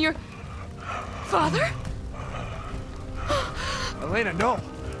alone while you're... Father? Elena, no.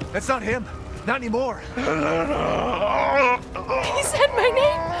 That's not him. Not anymore. He said my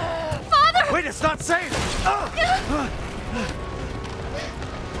name. Father! Wait, it's not safe.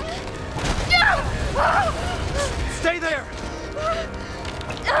 Stay there.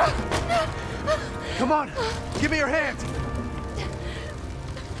 Come on. Give me your hand.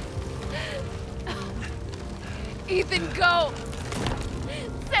 Ethan, go.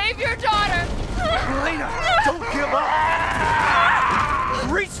 Save your daughter. Elena, don't give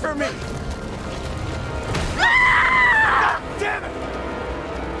up. Reach for me. God damn it.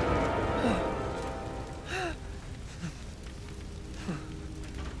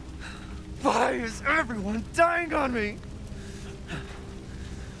 Why is everyone dying on me?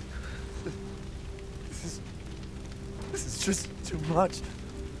 This is just too much.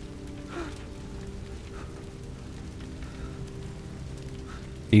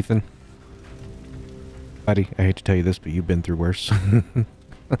 Ethan. Buddy, I hate to tell you this, but you've been through worse.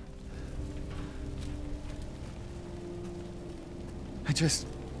 I just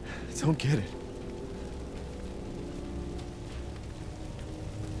don't get it.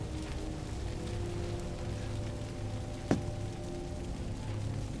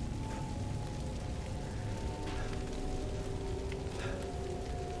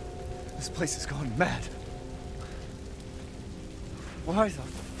 This place has gone mad. Why the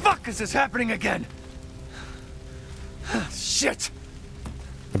fuck is this happening again? Shit!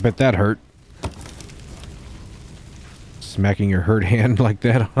 I bet that hurt. Smacking your hurt hand like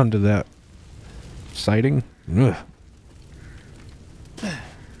that onto that siding. Ugh.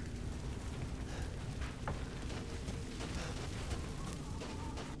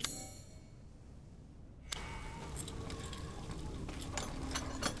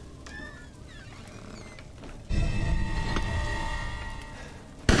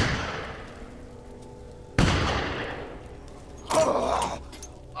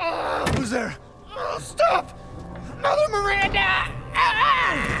 Who's there? Stop! Mother Miranda!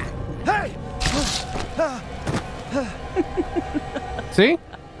 Hey! See?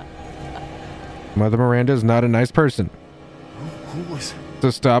 Mother Miranda's not a nice person. Who was... So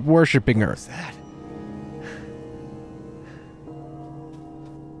stop worshiping her. What was that?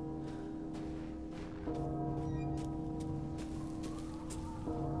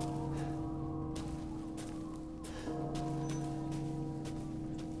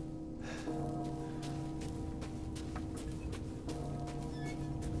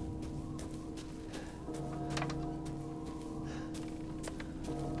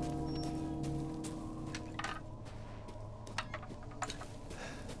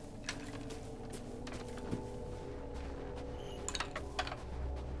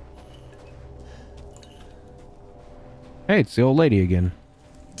 Hey, it's the old lady again.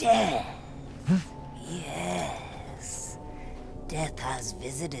 Death. Yes. Death has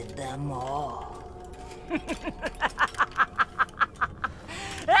visited them all.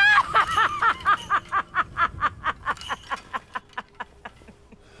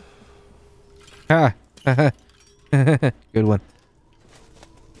 Ha! Good one.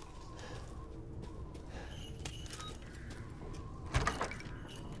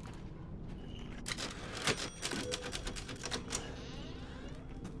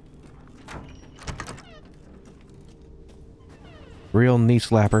 Real knee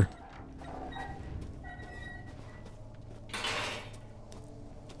slapper. I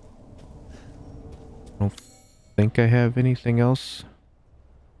don't think I have anything else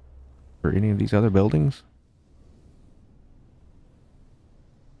for any of these other buildings.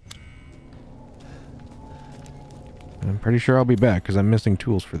 I'm pretty sure I'll be back because I'm missing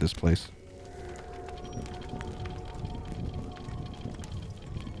tools for this place.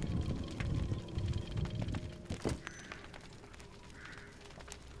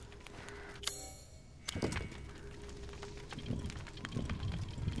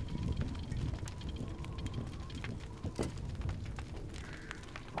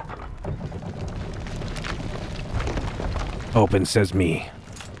 Open sesame.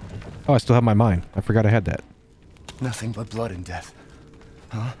 Oh, I still have my mind. I forgot I had that. Nothing but blood and death.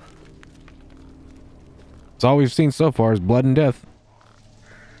 Huh? It's all we've seen so far is blood and death.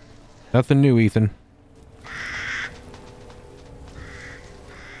 Nothing new, Ethan.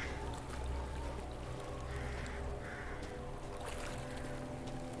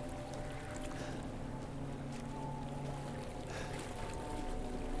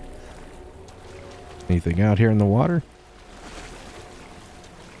 Anything out here in the water?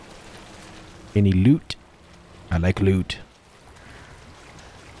 Any loot? I like loot.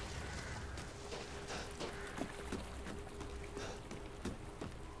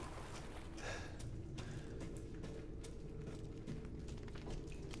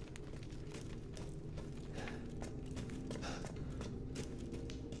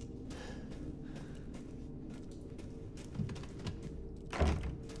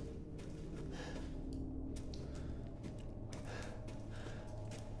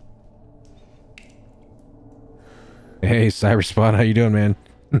 Hey, Cyberspawn, how you doing, man?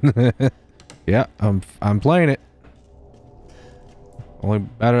 Yeah, I'm playing it. Only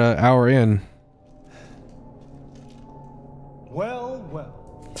about an hour in. Well,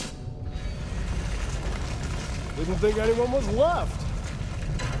 well. Didn't think anyone was left.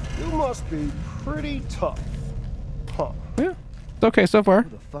 You must be pretty tough. Huh. Yeah, it's okay so far. Who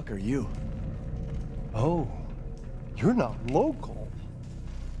the fuck are you? Oh, you're not local.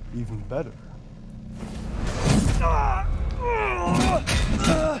 Even better.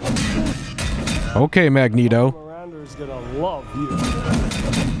 Okay, Magneto. Miranda's gonna love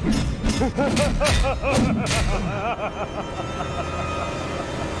you.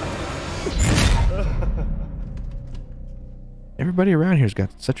 Everybody around here's got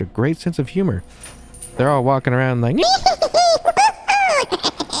such a great sense of humor. They're all walking around like blood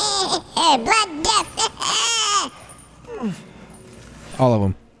death. all of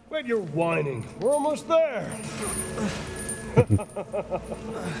them. Wait, you're whining. We're almost there.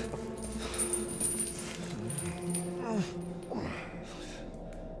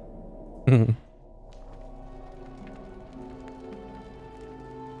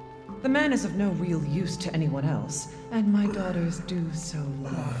 The man is of no real use to anyone else, and my daughters do so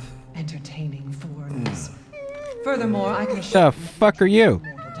love entertaining foreigners. Furthermore, I can assure The fuck are you?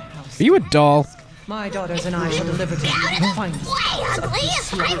 Are you a doll? my daughters and I shall deliver to you the finest. Why, ugly?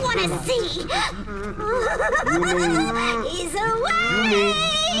 I want to see. He's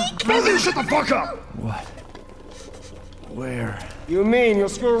awake. Rosie, shut the fuck up! What? Where? You mean you'll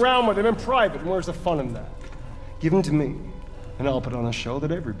screw around with him in private, and where's the fun in that? Give him to me, and I'll put on a show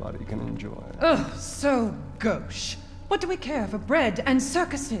that everybody can enjoy. Ugh, so gauche. What do we care for bread and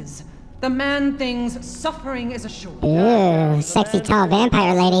circuses? The man thinks suffering is assured. Ooh, sexy tall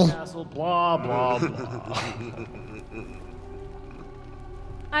vampire lady. Blah, blah, blah.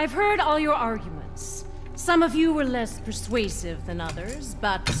 I've heard all your arguments. Some of you were less persuasive than others,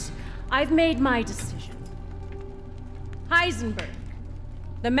 but I've made my decision. Heisenberg,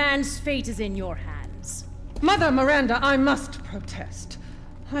 the man's fate is in your hands. Mother Miranda, I must protest.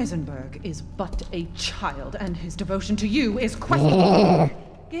 Heisenberg is but a child, and his devotion to you is questionable.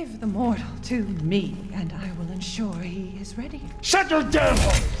 Give the mortal to me, and I will ensure he is ready. Shut your damn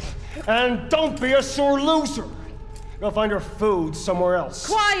hole! And don't be a sore loser! Go find her food somewhere else.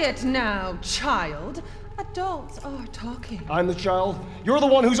 Quiet now, child. Adults are talking. I'm the child. You're the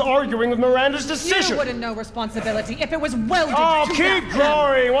one who's arguing with Miranda's decision. You wouldn't know responsibility if it was welded Oh, to keep that.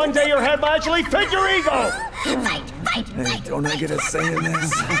 glory! One day your head might actually fit your ego! Hey, don't I get a say in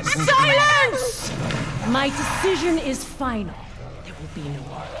this? Silence! My decision is final. There will be no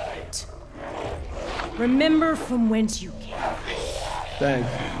argument. Remember from whence you came. Thank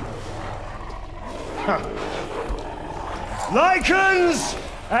you. Huh. Lycans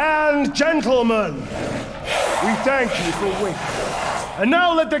and gentlemen, we thank you for waiting. And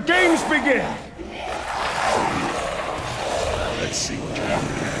now let the games begin! Let's see what you're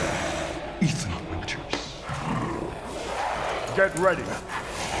doing. Ethan Winters. Get ready.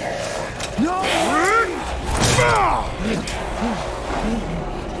 No!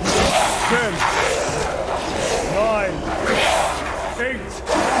 10, 9, 8,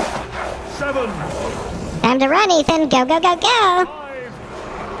 7. Time to run, Ethan. Go, go, go, go.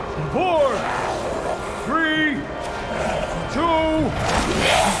 4, 3, 2, 1.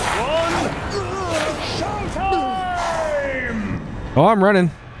 Showtime! Oh, I'm running.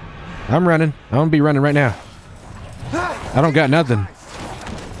 I'm running. I'm gonna be running right now. I don't got nothing.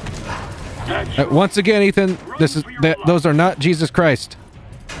 Once again, Ethan, those are not Jesus Christ.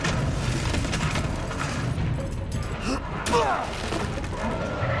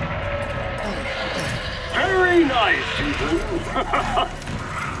 Very nice, Ethan.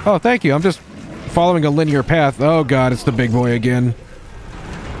 Oh, thank you. I'm just following a linear path. Oh god, it's the big boy again.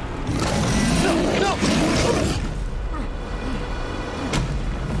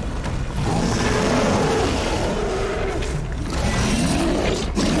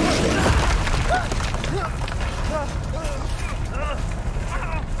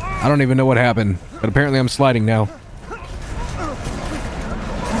 I don't even know what happened, but apparently I'm sliding now.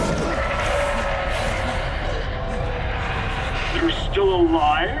 You're still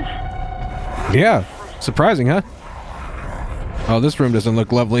alive? Yeah, surprising, huh? Oh, this room doesn't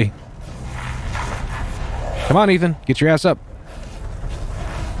look lovely. Come on, Ethan, get your ass up.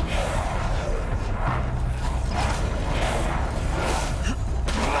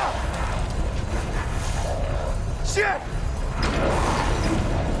 Shit!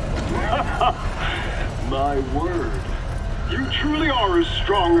 My word. You truly are as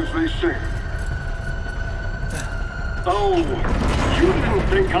strong as they say. Oh, you didn't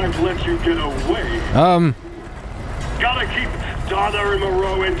think I'd let you get away. Gotta keep Donna and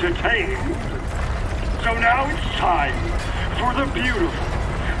Moreau entertained. So now it's time for the beautiful,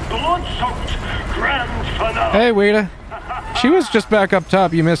 blood-soaked grand finale. Hey, Weta. She was just back up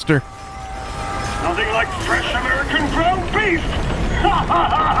top. You missed her. Nothing like fresh American ground beef.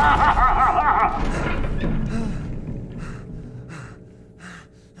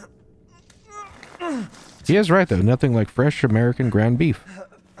 He is right, though. Nothing like fresh American ground beef.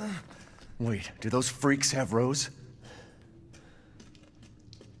 Wait, do those freaks have Rose?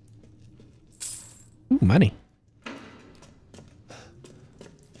 Ooh, money.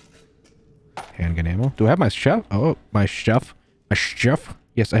 Handgun ammo. Do I have my stuff? Oh, my stuff. My stuff?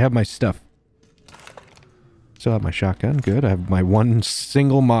 Yes, I have my stuff. Still have my shotgun. Good. I have my one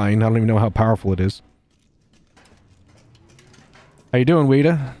single mine. I don't even know how powerful it is. How you doing,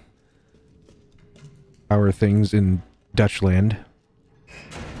 Weta? How are things in Dutchland?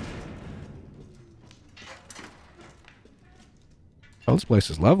 Oh, this place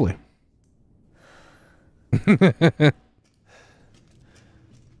is lovely. I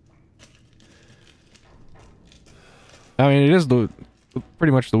mean, it is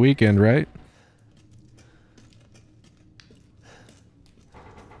pretty much the weekend, right?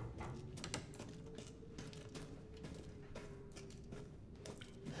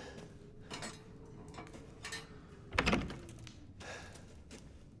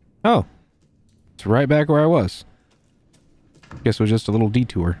 Oh, it's right back where I was. Guess it was just a little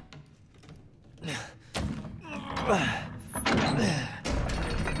detour.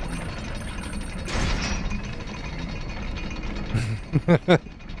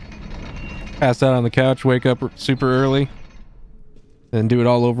 Pass out on the couch, wake up super early, then do it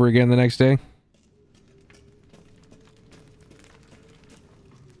all over again the next day.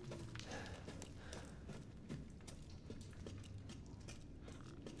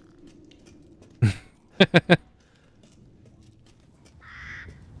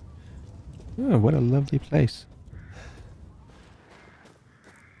 Oh, what a lovely place.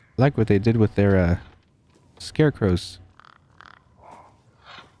 I like what they did with their scarecrows.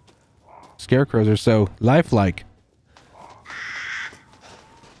 Scarecrows are so lifelike.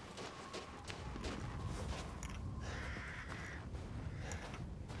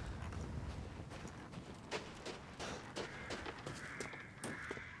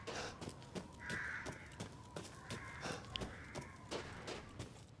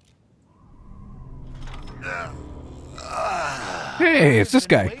 Hey, it's this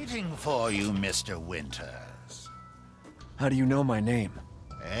guy. Waiting for you, Mr. Winters. How do you know my name?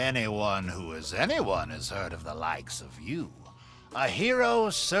 Anyone who is anyone has heard of the likes of you. A hero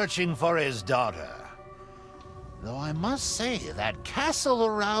searching for his daughter. Though I must say, that castle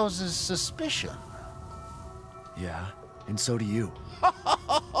arouses suspicion. Yeah, and so do you.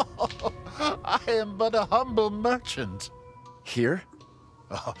 I am but a humble merchant. Here?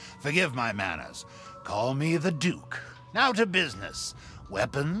 Oh, forgive my manners. Call me the Duke. Now to business.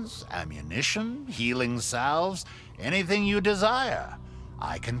 Weapons, ammunition, healing salves, anything you desire,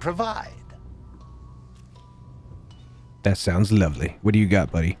 I can provide. That sounds lovely. What do you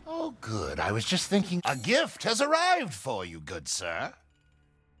got, buddy? Oh, good. I was just thinking a gift has arrived for you, good sir.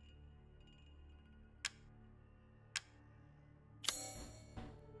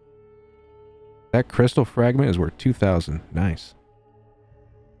 That crystal fragment is worth 2,000. Nice.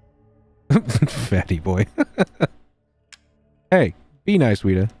 Fatty boy. Hey, be nice,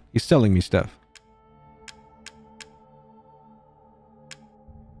 Weta. He's selling me stuff.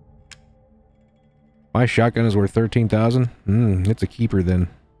 My shotgun is worth 13,000. It's a keeper then.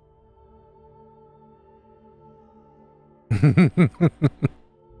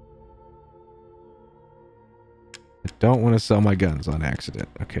 Don't want to sell my guns on accident.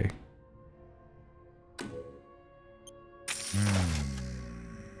 Okay.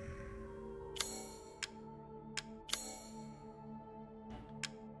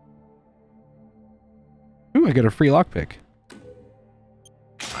 Ooh, I got a free lockpick.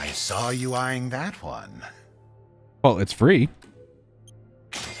 I saw you eyeing that one. Well, it's free.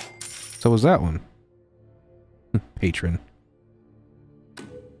 So was that one. Patron.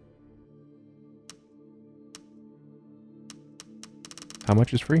 How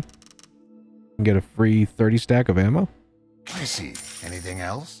much is free? You can get a free 30 stack of ammo. I see. Anything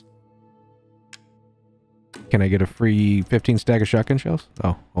else? Can I get a free 15 stack of shotgun shells?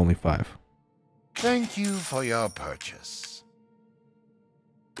 Oh, only 5. Thank you for your purchase.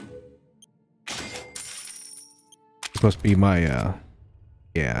 This must be my,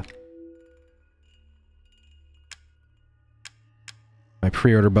 yeah. My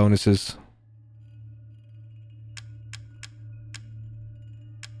pre-order bonuses.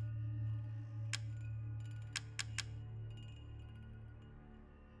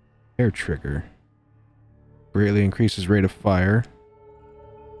 Air trigger. Greatly increases rate of fire.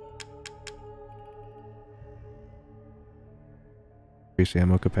 Increase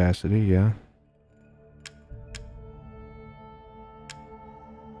ammo capacity, yeah.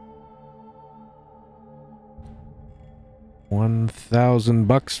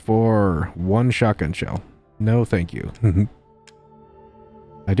 $1,000 for 1 shotgun shell. No, thank you.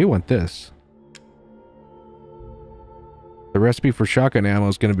 I do want this. The recipe for shotgun ammo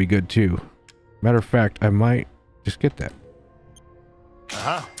is going to be good too. Matter of fact, I might just get that.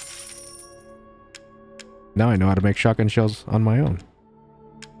 Uh-huh. Now I know how to make shotgun shells on my own.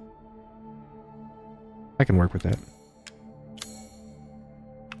 I can work with that.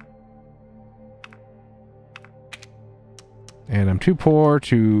 And I'm too poor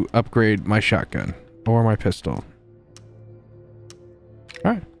to upgrade my shotgun or my pistol.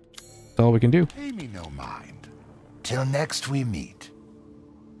 Alright. That's all we can do. Pay me no mind. Till next we meet.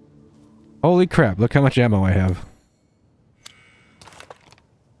 Holy crap, look how much ammo I have.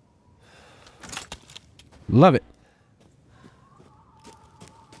 Love it.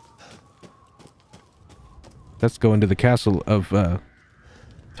 Let's go into the castle of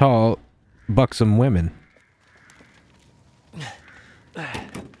tall, buxom women.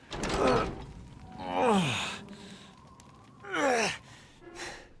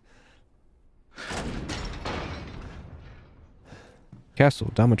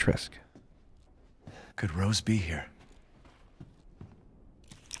 Castle Domitresk. Could Rose be here?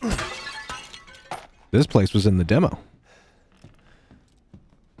 This place was in the demo.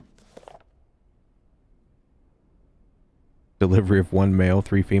 Delivery of 1 male,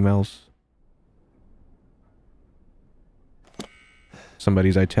 3 females.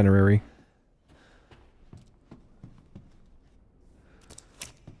 Somebody's itinerary.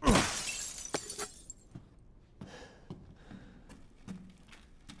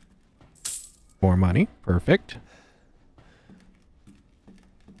 More money. Perfect.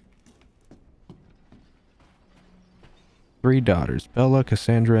 Three daughters, Bella,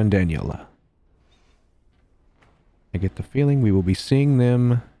 Cassandra, and Daniela. I get the feeling we will be seeing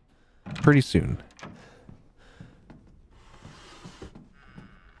them pretty soon.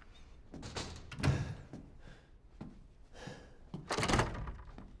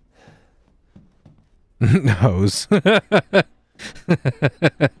 Hose.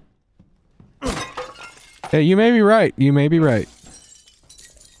 Hey, you may be right. You may be right.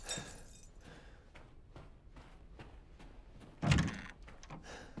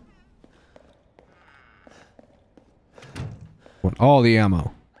 Want all the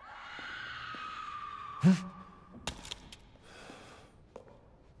ammo.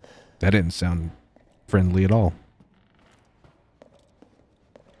 That didn't sound friendly at all.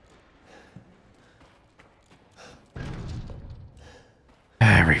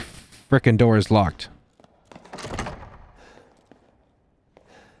 Every frickin' door is locked.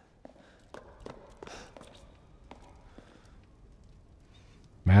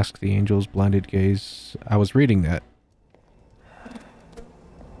 Mask the Angels, Blinded Gaze. I was reading that.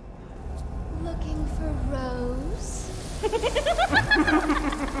 Looking for Rose?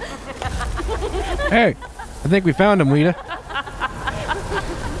 Hey, I think we found him, Weta.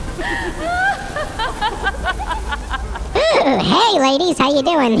 Ooh, hey ladies, how you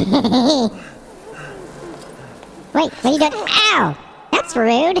doing? Wait, what are you doing? Ow! That's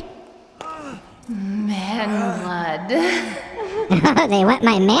rude. Man blood. Oh, they want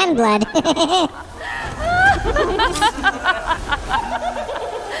my man blood.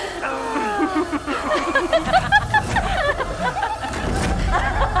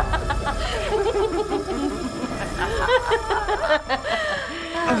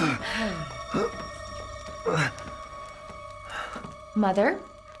 Mother,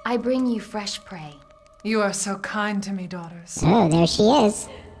 I bring you fresh prey. You are so kind to me, daughters. Oh, there she is.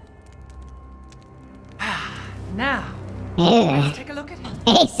 Now, Ew. let's take a look at him.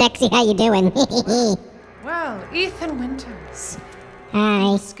 Hey, sexy, how you doing? Well, Ethan Winters. Hi.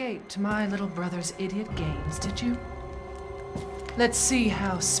 You escaped my little brother's idiot games, did you? Let's see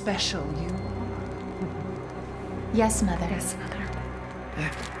how special you are. Yes, Mother. Yes,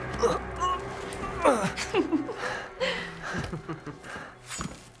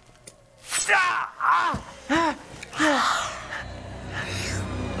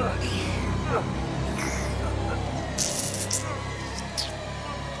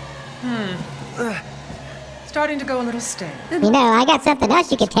 Starting to go a little stale. You know, I got something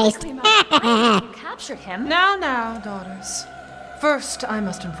else you could taste. You captured him. Now, daughters. First, I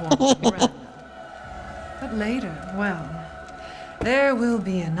must inform you. But later, well, there will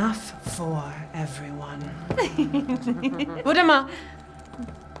be enough for everyone. Put him up.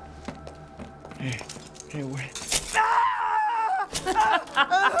 Hey, wait.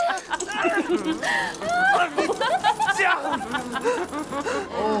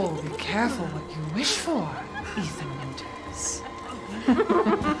 Oh, be careful what you wish for, Ethan Winters.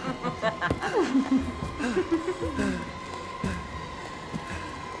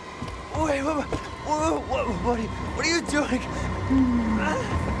 Wait, what are you doing?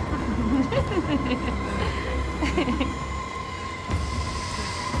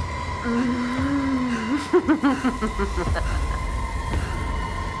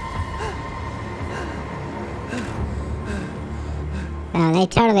 Oh, they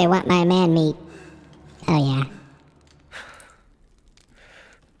totally want my man meat. Oh, yeah.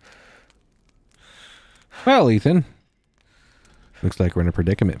 Well, Ethan. Looks like we're in a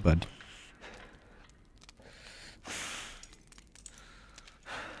predicament, bud.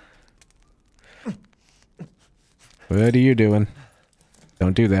 What are you doing?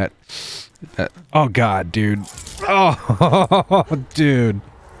 Don't do that. Oh, God, dude. Oh, dude.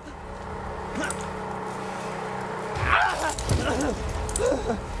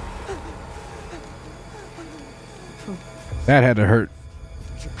 That had to hurt.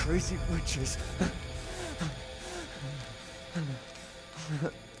 You crazy witches.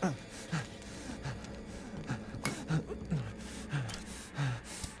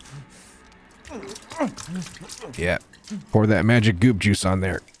 Yeah. Pour that magic goop juice on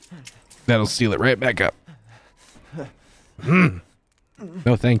there. That'll seal it right back up.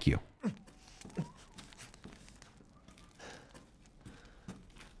 No, thank you.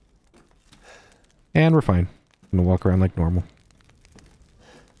 And we're fine. I'm gonna walk around like normal.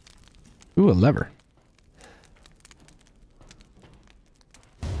 Ooh, a lever.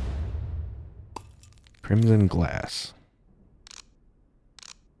 Crimson glass.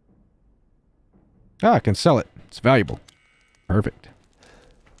 Ah, I can sell it. It's valuable. Perfect.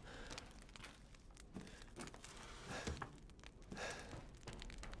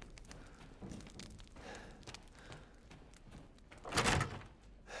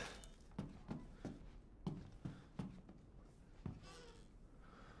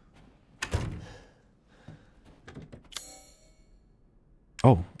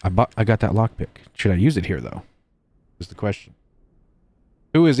 Oh, I got that lockpick. Should I use it here though? Is the question.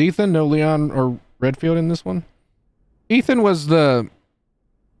 Who is Ethan? No Leon or Redfield in this one? Ethan was the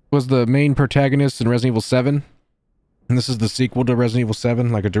main protagonist in Resident Evil 7. And this is the sequel to Resident Evil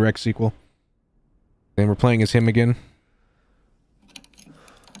 7, like a direct sequel. And we're playing as him again.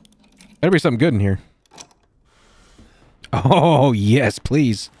 Better be something good in here. Oh, yes,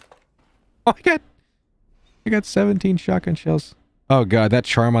 please. Oh, I got 17 shotgun shells. Oh god, that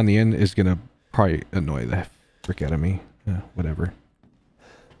charm on the end is gonna probably annoy the frick out of me. Yeah, whatever.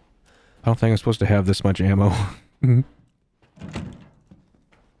 I don't think I'm supposed to have this much ammo. I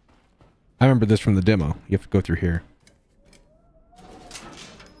remember this from the demo. You have to go through here.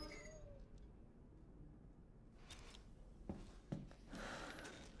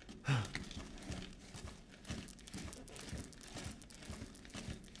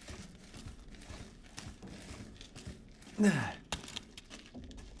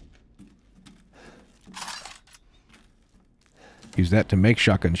 Use that to make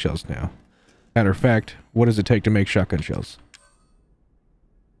shotgun shells now. Matter of fact, what does it take to make shotgun shells?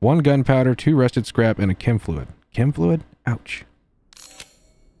 1 gunpowder, 2 rusted scrap, and a chem fluid. Chem fluid? Ouch.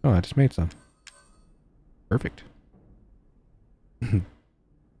 Oh, I just made some. Perfect.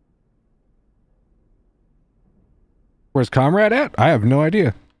 Where's Comrade at? I have no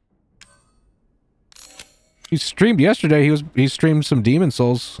idea. He streamed yesterday. He streamed some Demon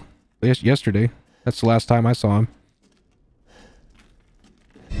Souls yesterday. That's the last time I saw him.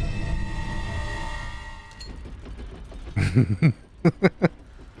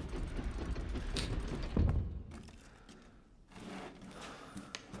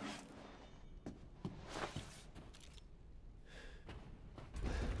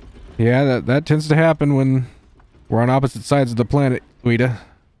 Yeah, that tends to happen when we're on opposite sides of the planet, Ouida.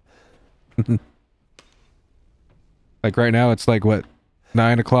 Like right now, it's like, what,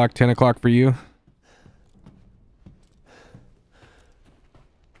 9 o'clock, 10 o'clock for you?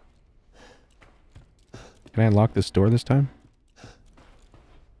 Can I unlock this door this time?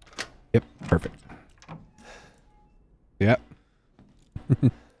 Yep, perfect. Yep.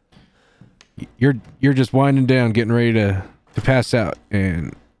 You're just winding down, getting ready to pass out,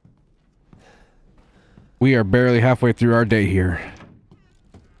 and we are barely halfway through our day here.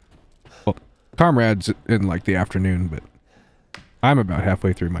 Well, Comrade's in like the afternoon, but I'm about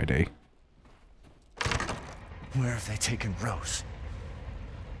halfway through my day. Where have they taken Rose?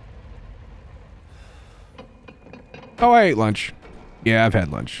 Oh, I ate lunch. Yeah, I've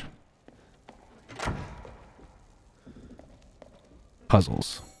had lunch.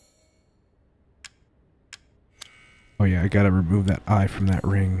 Puzzles. Oh yeah, I gotta remove that eye from that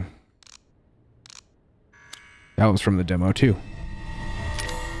ring. That was from the demo too.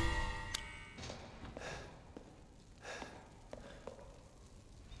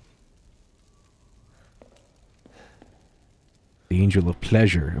 The Angel of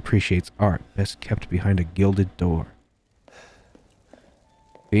Pleasure appreciates art best kept behind a gilded door.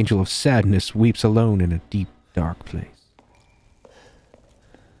 The Angel of Sadness weeps alone in a deep, dark place.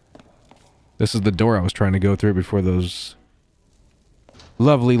 This is the door I was trying to go through before those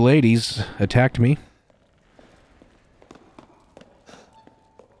lovely ladies attacked me.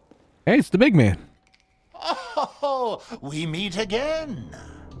 Hey, it's the big man. Oh, we meet again.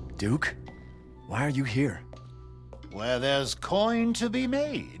 Duke, why are you here? Where there's coin to be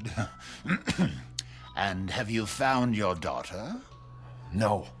made. And have you found your daughter?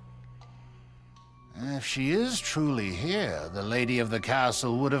 No. If she is truly here, the lady of the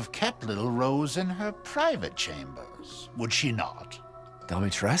castle would have kept little Rose in her private chambers, would she not?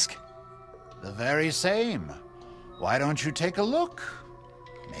 Dimitrescu? The very same. Why don't you take a look?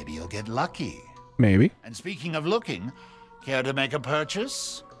 Maybe you'll get lucky. Maybe. And speaking of looking, care to make a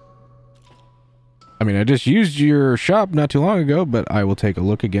purchase? I mean, I just used your shop not too long ago, but I will take a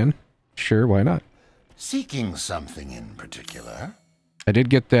look again. Sure, why not? Seeking something in particular? I did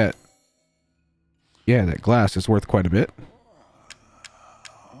get that. Yeah, that glass is worth quite a bit.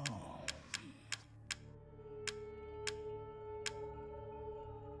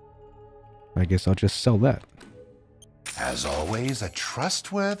 I guess I'll just sell that. As always, a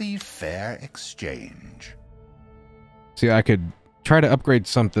trustworthy, fair exchange. See, I could try to upgrade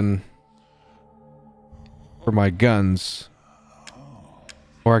something for my guns,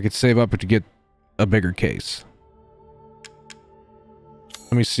 or I could save up to get a bigger case.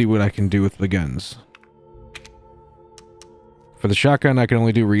 Let me see what I can do with the guns. For the shotgun, I can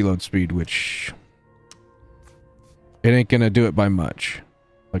only do reload speed, which it ain't gonna do it by much.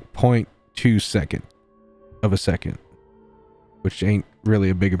 Like 0.2 second of a second, which ain't really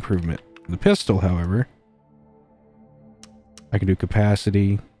a big improvement. The pistol, however, I can do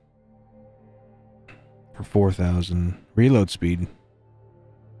capacity for 4,000. Reload speed.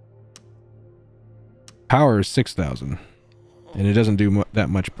 Power is 6,000. And it doesn't do that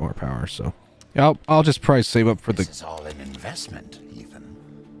much more power, so yeah, I'll just probably save up for the... This is all an investment, Ethan.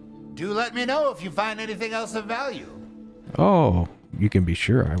 Do let me know if you find anything else of value. Oh, you can be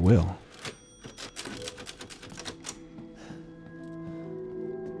sure I will.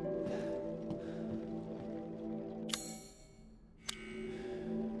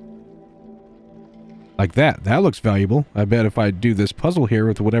 Like that. That looks valuable. I bet if I do this puzzle here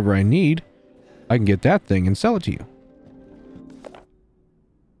with whatever I need, I can get that thing and sell it to you.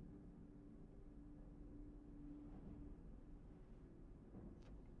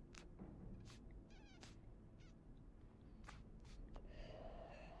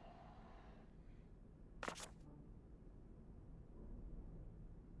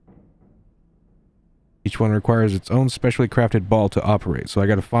 Each one requires its own specially crafted ball to operate, so I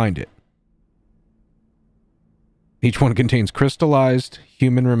gotta find it. Each one contains crystallized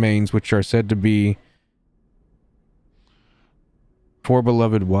human remains, which are said to be 4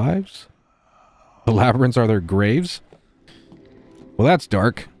 beloved wives? The labyrinths are their graves? Well, that's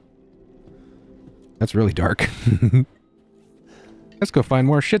dark. That's really dark. Let's go find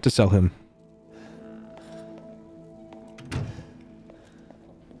more shit to sell him.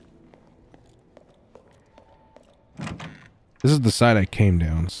 This is the side I came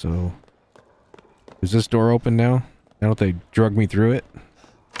down, so Is this door open now? Now that they drug me through it?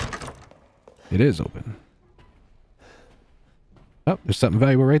 It is open. Oh, there's something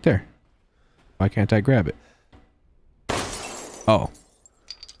valuable right there. Why can't I grab it? Oh.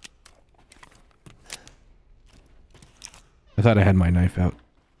 I thought I had my knife out.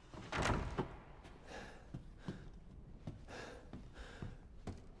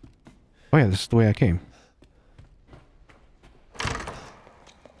 Oh yeah, this is the way I came.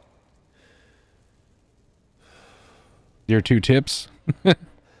 Your 2 tips?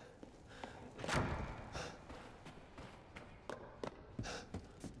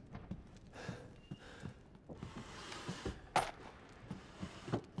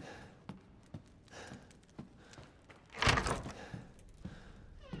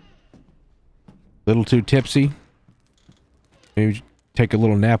 Little too tipsy. Maybe take a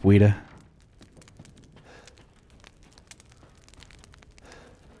little nap, Weta.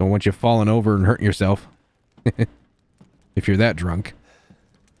 Don't want you falling over and hurting yourself. If you're that drunk.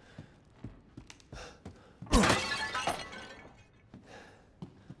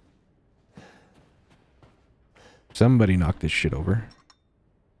 Somebody knocked this shit over.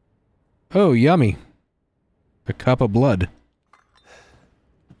 Oh, yummy. A cup of blood.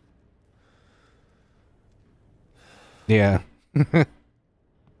 Yeah. Yeah,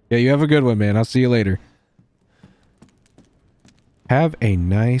 you have a good one, man. I'll see you later. Have a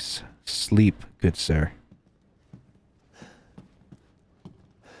nice sleep, good sir.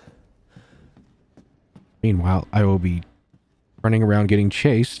 Meanwhile, I will be running around getting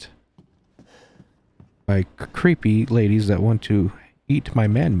chased by creepy ladies that want to eat my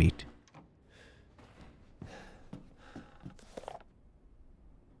man meat.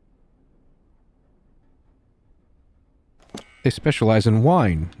 They specialize in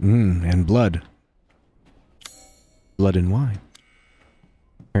wine. And blood. Blood and wine.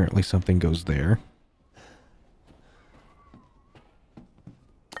 Apparently something goes there.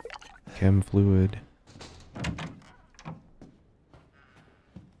 Chem fluid.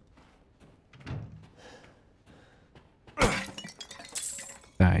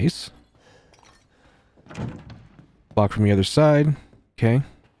 Nice. Block from the other side. Okay.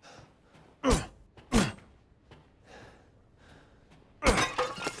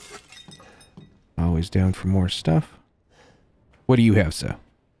 Always down for more stuff. What do you have, sir?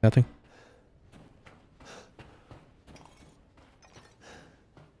 Nothing?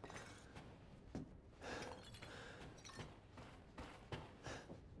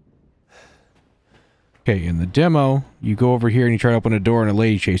 Okay, in the demo, you go over here and you try to open a door and a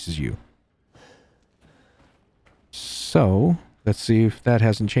lady chases you. So, let's see if that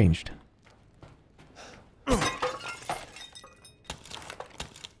hasn't changed.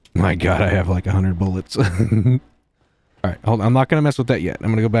 My god, I have like 100 bullets. Alright, hold on. I'm not going to mess with that yet. I'm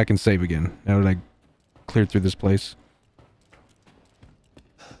going to go back and save again. Now that I cleared through this place.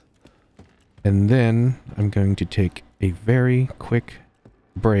 And then I'm going to take a very quick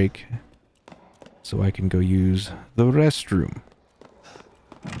break so I can go use the restroom.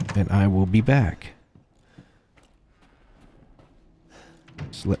 And I will be back.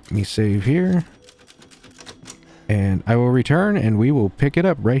 So let me save here. And I will return and we will pick it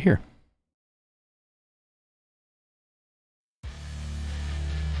up right here.